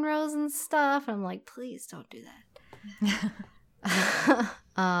cornrows and stuff. I'm like, please don't do that.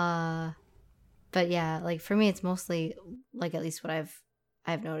 But yeah, like for me, it's mostly like at least what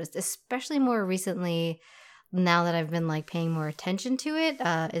I've noticed, especially more recently. Now that I've been like paying more attention to it,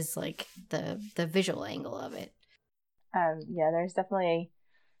 is like the visual angle of it. Yeah, there's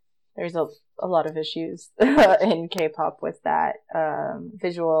a lot of issues in K-pop with that.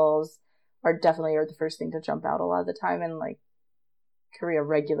 Visuals are the first thing to jump out a lot of the time, and like Korea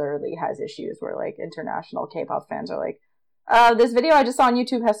regularly has issues where like international K-pop fans are like, this video I just saw on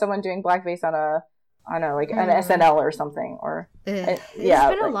YouTube has someone doing blackface on a like an SNL or something, or there's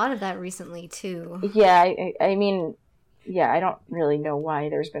been a lot of that recently too. Yeah, I mean, yeah, I don't really know why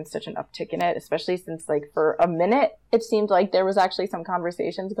there's been such an uptick in it, especially since like for a minute it seemed like there was actually some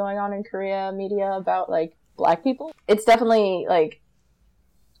conversations going on in Korea media about like Black people. It's definitely like,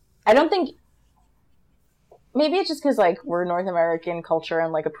 I don't think, maybe it's just because like we're North American culture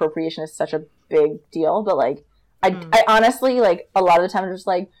and like appropriation is such a big deal, but like I honestly, like, a lot of the time I'm just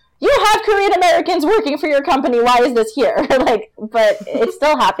like, you have Korean Americans working for your company, why is this here? Like, but it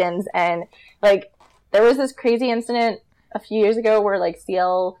still happens. And like there was this crazy incident a few years ago where like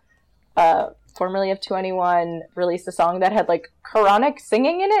CL, formerly of 2NE1, released a song that had like Quranic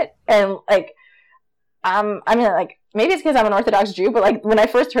singing in it, and like I mean, like, maybe it's because I'm an Orthodox Jew, but like when I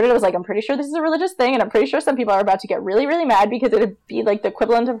first heard it, I was like, I'm pretty sure this is a religious thing, and I'm pretty sure some people are about to get really, really mad because it'd be like the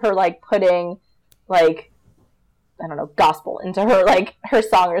equivalent of her like putting like, I don't know, gospel into her like her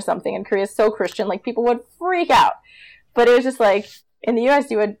song or something. And Korea is so Christian, like people would freak out. But it was just like in the US,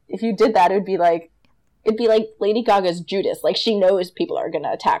 if you did that, it'd be like Lady Gaga's Judas. Like she knows people are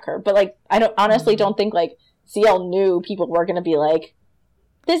gonna attack her, but like I don't think like CL knew people were gonna be like,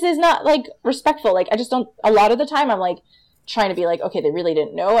 this is not like respectful. Like I just don't. A lot of the time, I'm like trying to be like, okay, they really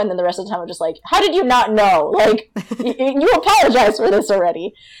didn't know, and then the rest of the time, I'm just like, how did you not know? Like you apologize for this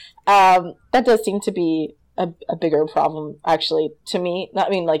already. That does seem to be a bigger problem, actually, to me. I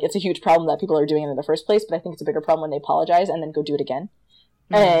mean, like, it's a huge problem that people are doing it in the first place, but I think it's a bigger problem when they apologize and then go do it again.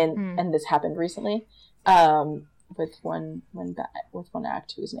 And this happened recently with one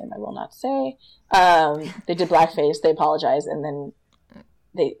act whose name I will not say. They did blackface, they apologized, and then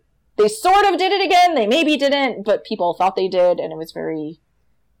they sort of did it again. They maybe didn't, but people thought they did, and it was very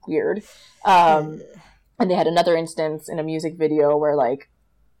weird. And they had another instance in a music video where, like,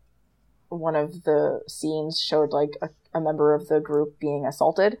 one of the scenes showed like a member of the group being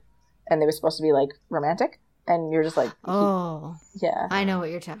assaulted, and they were supposed to be like romantic, and you're just like, oh yeah, I know what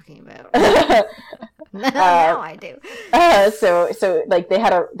you're talking about. Now I do. So like they had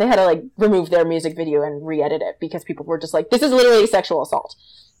to like remove their music video and re-edit it because people were just like, this is literally sexual assault.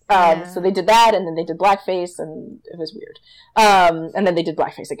 So they did that, and then they did blackface, and it was weird. And then they did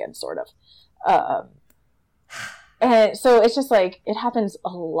blackface again, sort of. And so it's just like, it happens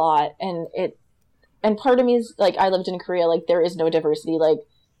a lot, and part of me is like, I lived in Korea, like there is no diversity. Like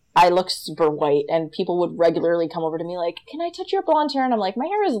I look super white, and people would regularly come over to me like, can I touch your blonde hair? And I'm like, my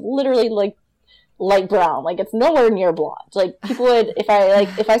hair is literally like light brown, like it's nowhere near blonde. Like people would, if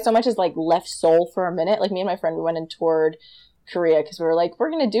I so much as like left Seoul for a minute, like me and my friend, we went and toured Korea because we were like,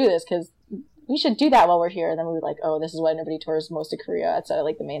 we're gonna do this because we should do that while we're here. And then we were like, oh, this is why nobody tours most of Korea outside of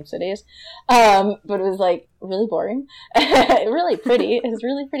like the main cities. But it was like really boring. Really pretty. It was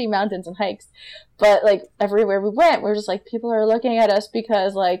really pretty mountains and hikes. But like everywhere we went, we're just like, people are looking at us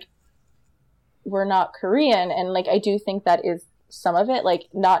because like we're not Korean. And like I do think that is some of it. Like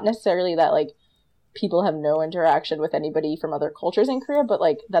not necessarily that like people have no interaction with anybody from other cultures in Korea, but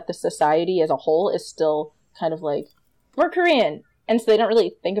like that the society as a whole is still kind of like, we're Korean. And so they don't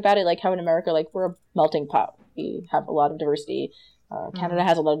really think about it like how in America, like, we're a melting pot. We have a lot of diversity. Canada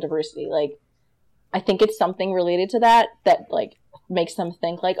has a lot of diversity. Like, I think it's something related to that, like, makes them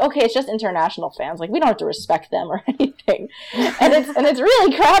think, like, okay, it's just international fans. Like, we don't have to respect them or anything. And it's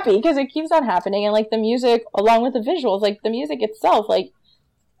really crappy because it keeps on happening. And, like, the music, along with the visuals, like, the music itself, like,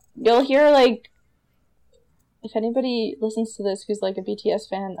 you'll hear, like, if anybody listens to this who's, like, a BTS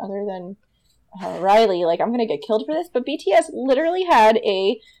fan other than Riley, like, I'm gonna get killed for this, but BTS literally had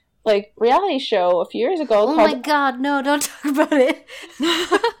a like reality show a few years ago. Oh my god, no, don't talk about it.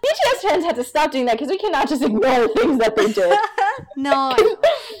 BTS fans had to stop doing that because we cannot just ignore things that they did. No,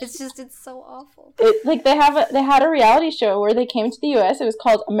 it's so awful. They had a reality show where they came to the US. It was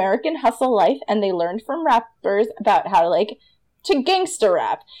called American Hustle Life, and they learned from rappers about how to gangster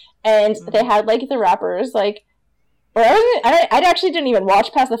rap, and they had like the rappers like or I actually didn't even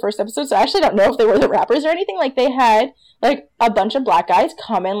watch past the first episode, so I actually don't know if they were the rappers or anything. Like, they had, like, a bunch of black guys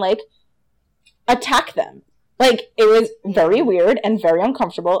come and, like, attack them. Like, it was very weird and very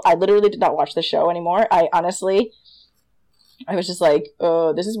uncomfortable. I literally did not watch the show anymore. I was just like,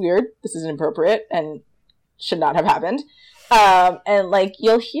 oh, this is weird. This is inappropriate and should not have happened. And, like,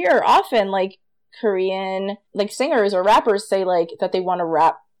 you'll hear often, like, Korean, like, singers or rappers say, like, that they want to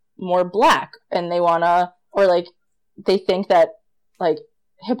rap more black, and they want to, or, like, they think that, like,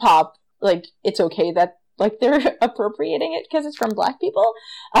 hip-hop, like, it's okay that, like, they're appropriating it because it's from black people.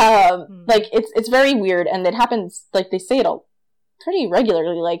 Like, it's very weird, and it happens, like, they say it all pretty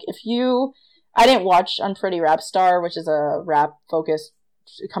regularly. Like, I didn't watch Unpretty Rap Star, which is a rap-focused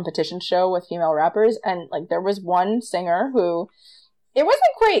competition show with female rappers, and, like, there was one singer who, it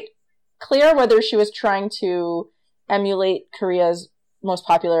wasn't quite clear whether she was trying to emulate Korea's most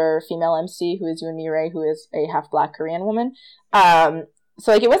popular female MC, who is Yoon Mi-rae, who is a half-black Korean woman.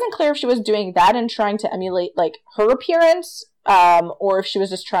 So, like, it wasn't clear if she was doing that and trying to emulate, like, her appearance, or if she was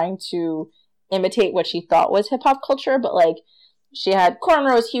just trying to imitate what she thought was hip-hop culture, but, like, she had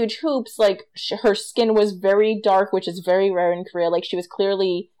cornrows, huge hoops, like, her skin was very dark, which is very rare in Korea. Like, she was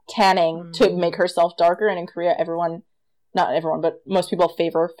clearly tanning to make herself darker, and in Korea, not everyone, but most people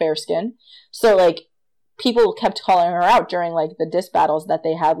favor fair skin. So, like, people kept calling her out during, like, the diss battles that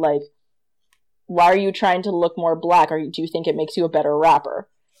they had, like, why are you trying to look more black? Or do you think it makes you a better rapper?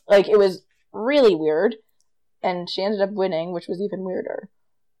 Like, it was really weird, and she ended up winning, which was even weirder.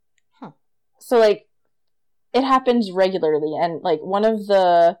 Huh. So, like, it happens regularly, and, like, one of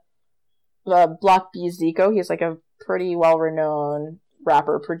the Block B Zico, he's, like, a pretty well-renowned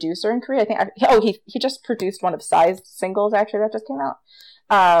rapper producer in Korea. He just produced one of Psy's singles, actually, that just came out.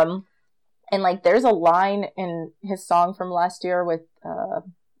 And, like, there's a line in his song from last year with,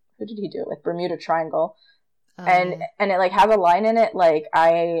 who did he do it with? Bermuda Triangle. And it, like, has a line in it, like,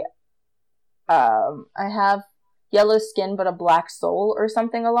 I have yellow skin but a black soul, or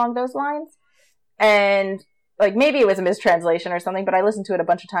something along those lines. And, like, maybe it was a mistranslation or something, but I listened to it a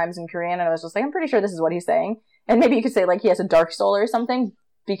bunch of times in Korean, and I was just like, I'm pretty sure this is what he's saying. And maybe you could say, like, he has a dark soul or something,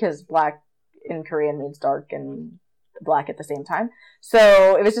 because black in Korean means dark and black at the same time.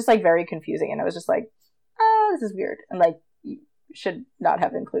 So it was just, like, very confusing, and I was just like, oh, this is weird. And, like, you should not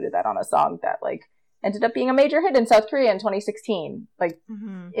have included that on a song that, like, ended up being a major hit in South Korea in 2016. Like,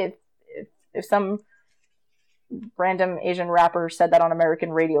 if some random Asian rapper said that on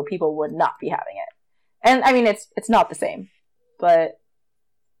American radio, people would not be having it. And, I mean, it's not the same, but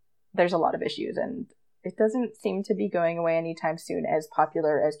there's a lot of issues, and it doesn't seem to be going away anytime soon, as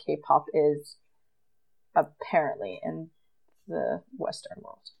popular as K-pop is, apparently, in the Western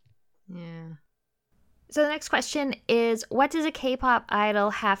world. Yeah. So the next question is, what does a K-pop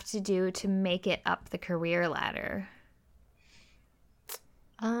idol have to do to make it up the career ladder?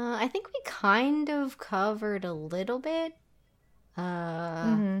 I think we kind of covered a little bit,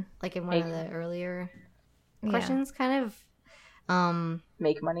 like in one of the earlier questions, kind of.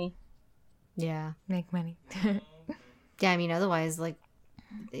 Make money. Yeah. Make money. Yeah, I mean, otherwise, like,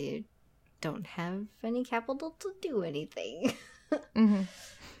 they don't have any capital to do anything. Yeah,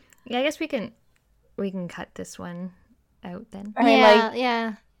 I guess we can cut this one out then. I mean,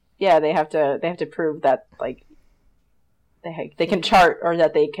 yeah, they have to prove that, like, they can chart, or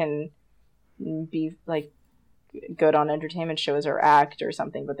that they can be, like, good on entertainment shows or act or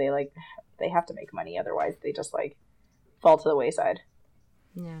something, but they have to make money, otherwise they just, like, fall to the wayside.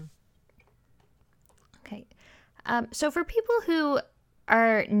 Yeah. Okay. So for people who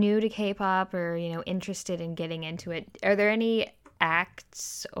are new to K-pop, or, you know, interested in getting into it, are there any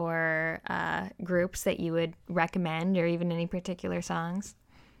acts or groups that you would recommend, or even any particular songs?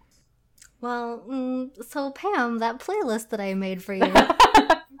 Well, so Pam, that playlist that I made for you.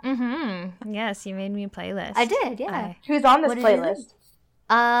 Yes, you made me a playlist. I did, yeah. Who's on this playlist?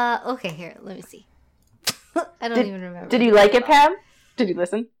 Okay, here, let me see. I don't even remember. Did you like it, Pam? Did you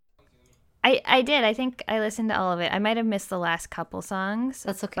listen? I did. I think I listened to all of it. I might have missed the last couple songs.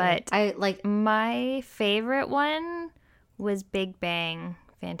 That's okay. But my favorite one was Big Bang,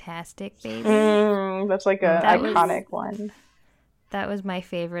 Fantastic Baby. That's like an iconic one. That was my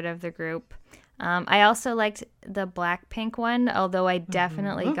favorite of the group. I also liked the Blackpink one, although I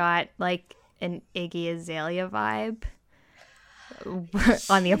definitely got, like, an Iggy Azalea vibe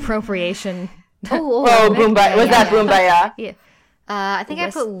on the appropriation. Boombaya. Was that Boombaya? Yeah. I think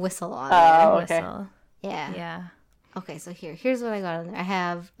I put Whistle on there. Oh, okay. Whistle. Yeah. Yeah. Okay, so here's what I got on there. I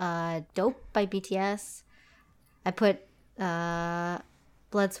have Dope by BTS. I put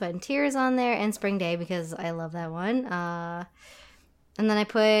Blood, Sweat, and Tears on there, and Spring Day, because I love that one. And then I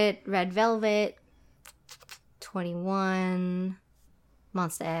put Red Velvet, 21,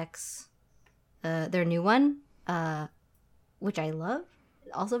 Monsta X, their new one, which I love,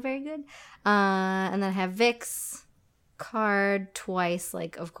 also very good. And then I have Vix, Card twice,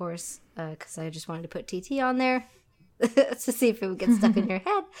 like, of course, because I just wanted to put TT on there to see if it would get stuck in your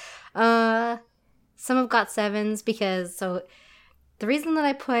head. Some of GOT7's, because, so the reason that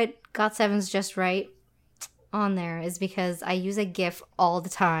I put GOT7's Just Right on there is because I use a GIF all the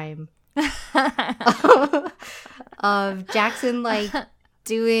time of Jackson, like,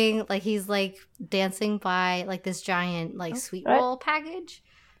 doing, like, he's, like, dancing by, like, this giant, like, sweet roll package.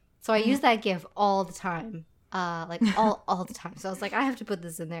 So I use that GIF all the time. Like, all the time. So I was like, I have to put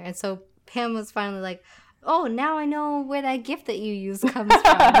this in there. And so Pam was finally like, oh, now I know where that GIF that you use comes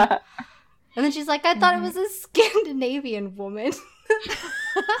from. And then she's like, I thought it was a Scandinavian woman.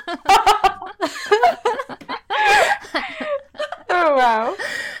 Oh, wow.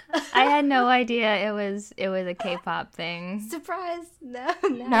 I had no idea it was a K-pop thing. Surprise. No.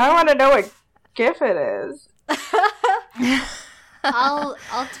 Now I want to know what GIF it is. I'll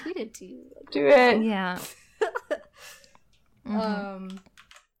tweet it to you. Do it. Yeah.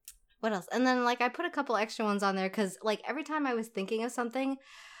 What else? And then, like, I put a couple extra ones on there because, like, every time I was thinking of something,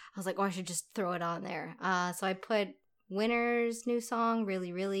 I was like, oh, I should just throw it on there. So I put Winner's new song,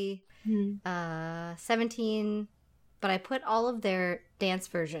 Really, Really, 17, but I put all of their dance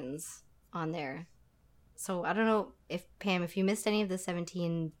versions on there. So I don't know if, Pam, if you missed any of the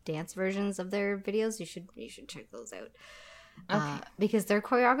 17 dance versions of their videos, you should check those out. Okay. Because their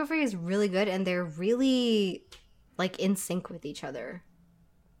choreography is really good and they're really, like, in sync with each other.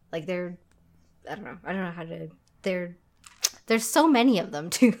 Like, they're, I don't know how to, there's so many of them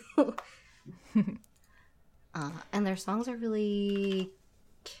too. And their songs are really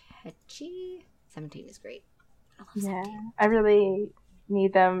catchy. 17 is great. I love 17. I really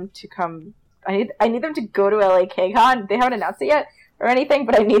need them to come. I need them to go to LA KCON. They haven't announced it yet or anything,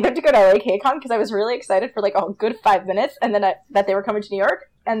 but I need them to go to LA KCON because I was really excited for like a good 5 minutes, and then that they were coming to New York,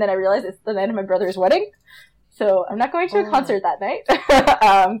 and then I realized it's the night of my brother's wedding. So I'm not going to a concert that night.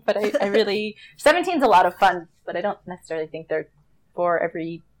 But I really... 17's a lot of fun, but I don't necessarily think they're for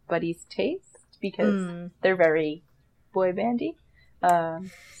everybody's taste because they're very boy bandy.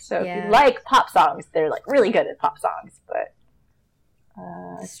 So if you like pop songs, they're like really good at pop songs. But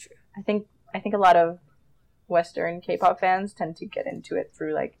that's true. I think a lot of Western K-pop fans tend to get into it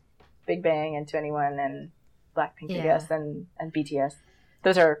through like Big Bang and 2NE1 and Blackpink, I guess, and BTS.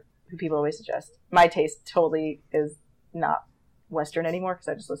 Those are who people always suggest. My taste totally is not Western anymore because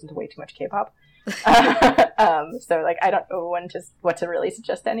I just listen to way too much K-pop. So like I don't know what to really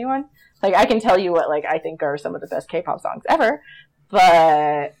suggest to anyone. Like I can tell you what like I think are some of the best K-pop songs ever,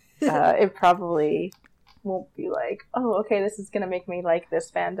 but it probably won't be like, oh, okay, this is gonna make me like this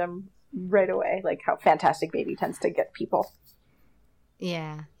fandom right away. Like how Fantastic Baby tends to get people.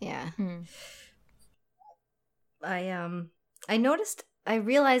 Yeah. I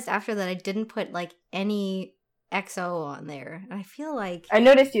realized after that I didn't put like any EXO on there. I feel like I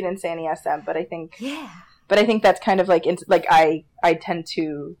noticed you didn't say any SM, but I think that's kind of like I tend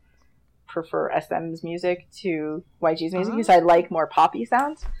to prefer SM's music to YG's music because I like more poppy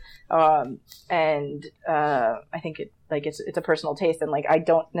sounds, and I think it's a personal taste, and like I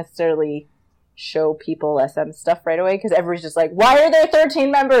don't necessarily show people SM stuff right away because everyone's just like, why are there 13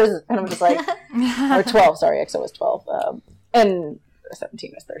 members? And I'm just like, or 12. Sorry, EXO was 12, and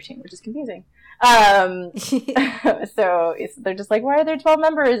 17 was 13, which is confusing. So they're just like, why are there 12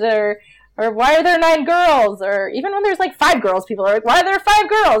 members, or why are there 9 girls, or even when there's like 5 girls, people are like, why are there 5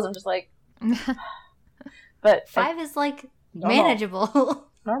 girls? I'm just like, but 5 is like manageable.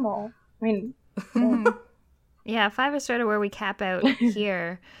 Normal. I mean, yeah, 5 is sort of where we cap out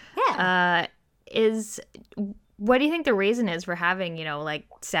here. What do you think the reason is for having, like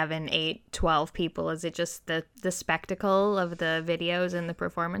 7, 8, 12 people? Is it just the spectacle of the videos and the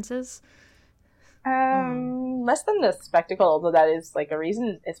performances? Less than the spectacle, although that is like a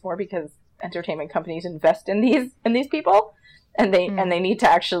reason. It's more because entertainment companies invest in these people, and they need to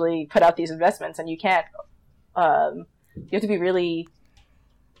actually put out these investments, and you can't. You have to be really,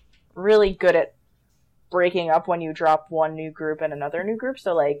 really good at breaking up when you drop one new group and another new group.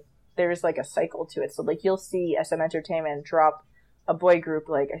 So like there's like a cycle to it. So like you'll see SM Entertainment drop a boy group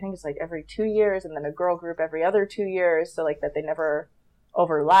like I think it's like every 2 years, and then a girl group every other 2 years. So like that they never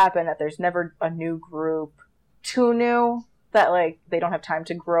overlap, and that there's never a new group too new that like they don't have time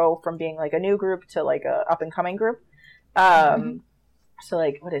to grow from being like a new group to like a up and coming group. So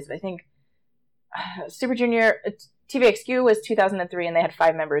like what is it? I think Super Junior TVXQ was 2003 and they had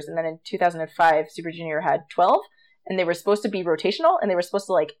 5 members, and then in 2005 Super Junior had 12, and they were supposed to be rotational, and they were supposed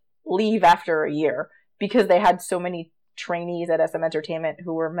to like leave after a year, because they had so many trainees at SM Entertainment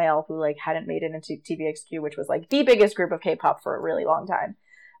who were male, who like hadn't made it into TVXQ, which was like the biggest group of K-pop for a really long time.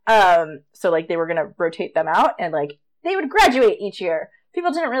 So like they were gonna rotate them out, and like they would graduate each year.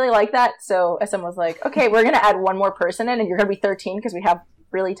 People didn't really like that, so SM was like, okay, we're gonna add one more person in, and you're gonna be 13 because we have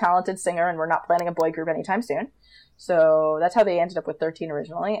really talented singer, and we're not planning a boy group anytime soon. So that's how they ended up with 13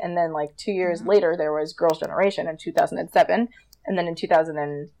 originally. And then like 2 years later, there was Girls' Generation in 2007, and then in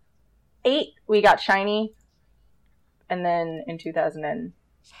 2008 we got SHINee, and then in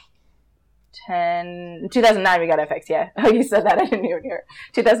 2009 we got FX. Yeah, oh, you said that, I didn't even hear.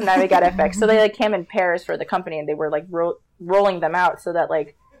 2009 we got FX. So they like came in pairs for the company, and they were like rolling them out so that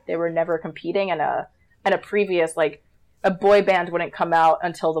like they were never competing, and a previous like a boy band wouldn't come out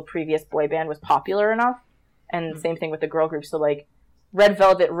until the previous boy band was popular enough. And same thing with the girl group. So like Red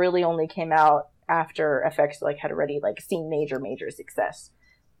Velvet really only came out after FX like had already like seen major success,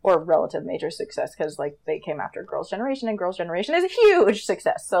 or relative major success, because like they came after Girls' Generation, and Girls' Generation is a huge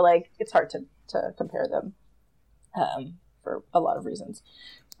success. So like it's hard to compare them for a lot of reasons.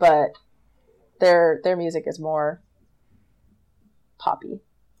 But their music is more poppy,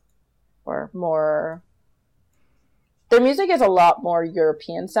 or more. Their music is a lot more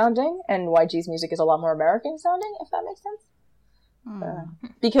European sounding, and YG's music is a lot more American sounding, if that makes sense.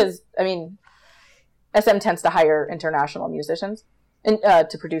 Because, I mean, SM tends to hire international musicians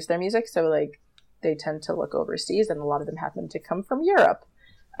to produce their music, so, like, they tend to look overseas, and a lot of them happen to come from Europe.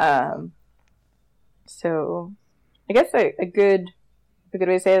 So, I guess a good way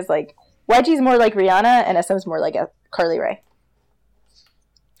to say it is, like, YG's more like Rihanna, and SM's more like Carly Rae.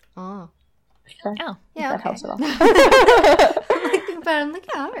 Oh. Okay. Oh, yeah, that helps at all. But I'm like,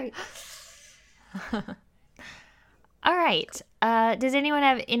 yeah, all right. all right. Does anyone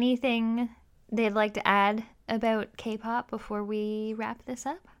have anything they'd like to add about K-pop before we wrap this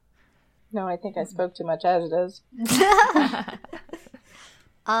up? No, I think I spoke too much as it is.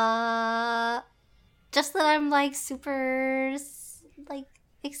 Just that I'm like super like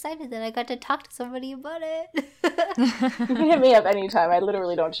excited that I got to talk to somebody about it. You can hit me up anytime. I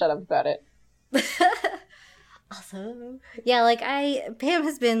literally don't shut up about it. Awesome. Yeah, like Pam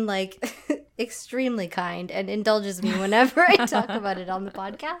has been like extremely kind and indulges me whenever I talk about it on the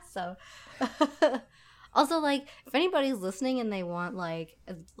podcast. So also, like, if anybody's listening and they want, like,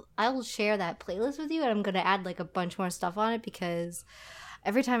 I'll share that playlist with you, and I'm gonna add like a bunch more stuff on it, because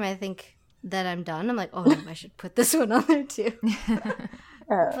every time I think that I'm done, I'm like, oh no, I should put this one on there too.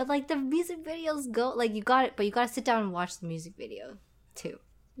 But like the music videos go, like, you got it, but you gotta sit down and watch the music video too.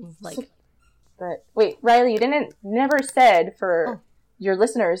 Like, but wait, Riley, you never said for your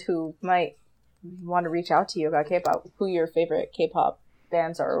listeners who might want to reach out to you about K-pop, who your favorite K-pop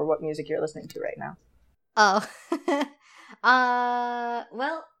bands are, or what music you're listening to right now. Oh,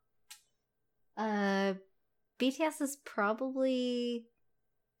 well, BTS is probably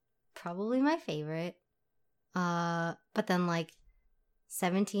my favorite. But then like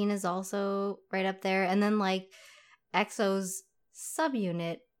 17 is also right up there, and then like EXO's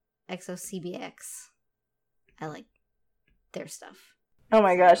subunit, EXO-CBX. I like their stuff. Oh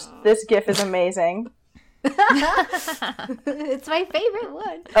my gosh, this GIF is amazing. It's my favorite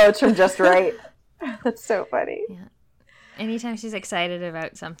one. Oh, it's from Just Right. That's so funny. Yeah. Anytime she's excited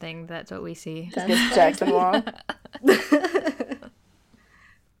about something, that's what we see. Just gets Jackson Wong.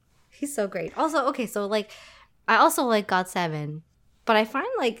 He's so great. Also, okay, so like, I also like GOT7, but I find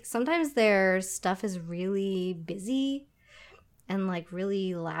like sometimes their stuff is really busy and like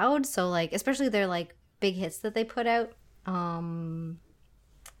really loud. So like, especially their like big hits that they put out. So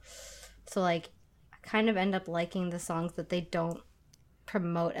like, I kind of end up liking the songs that they don't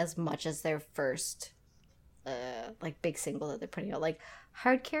promote as much as their first like big single that they're putting out. Like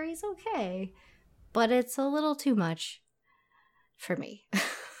Hard Carry's okay, but it's a little too much for me.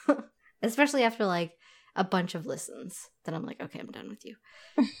 Especially after like a bunch of listens. Then I'm like, okay, I'm done with you.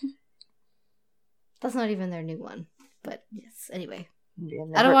 That's not even their new one. But yes, anyway.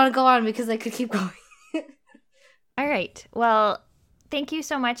 I don't want to go on because I could keep going. All right. Well, thank you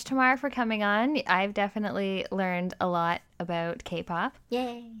so much, Tamar, for coming on. I've definitely learned a lot about K-pop.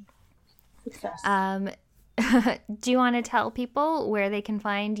 Yay. Success. Do you want to tell people where they can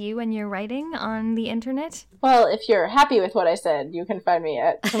find you and your writing on the internet? Well, if you're happy with what I said, you can find me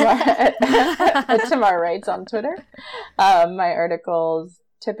at Tamar Writes on Twitter. My articles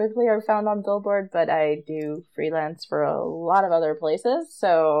typically are found on Billboard, but I do freelance for a lot of other places,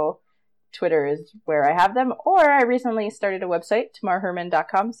 so Twitter is where I have them. Or I recently started a website,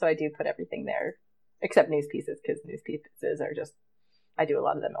 tamarherman.com, so I do put everything there, except news pieces, because news pieces are just, I do a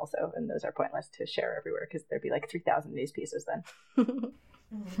lot of them also, and those are pointless to share everywhere, because there'd be like 3,000 news pieces then.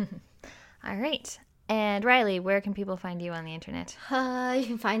 All right. And Riley, where can people find you on the internet? You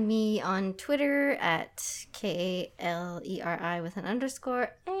can find me on Twitter at KALERI with an underscore,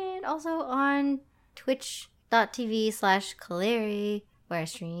 and also on twitch.tv/Kaleri, where I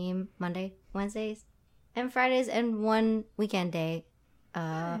stream Monday, Wednesdays, and Fridays, and one weekend day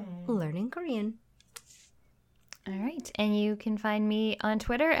learning Korean. All right. And you can find me on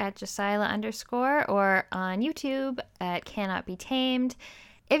Twitter at Josilah_ or on YouTube at Cannot Be Tamed.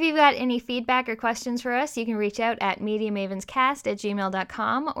 If you've got any feedback or questions for us, you can reach out at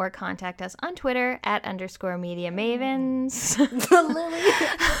MediaMavensCast@gmail.com or contact us on Twitter at _MediaMavens.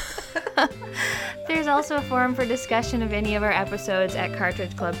 There's also a forum for discussion of any of our episodes at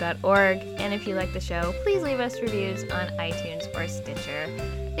cartridgeclub.org. And if you like the show, please leave us reviews on iTunes or Stitcher.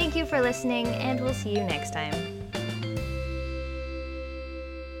 Thank you for listening, and we'll see you next time.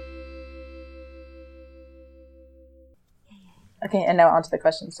 Okay, and now on to the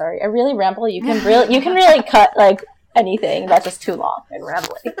question. Sorry, I really ramble. You can really cut like anything that's just too long and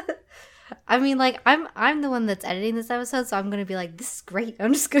rambling. I mean, like I'm the one that's editing this episode, so I'm gonna be like, this is great.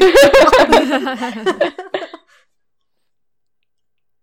 I'm just gonna.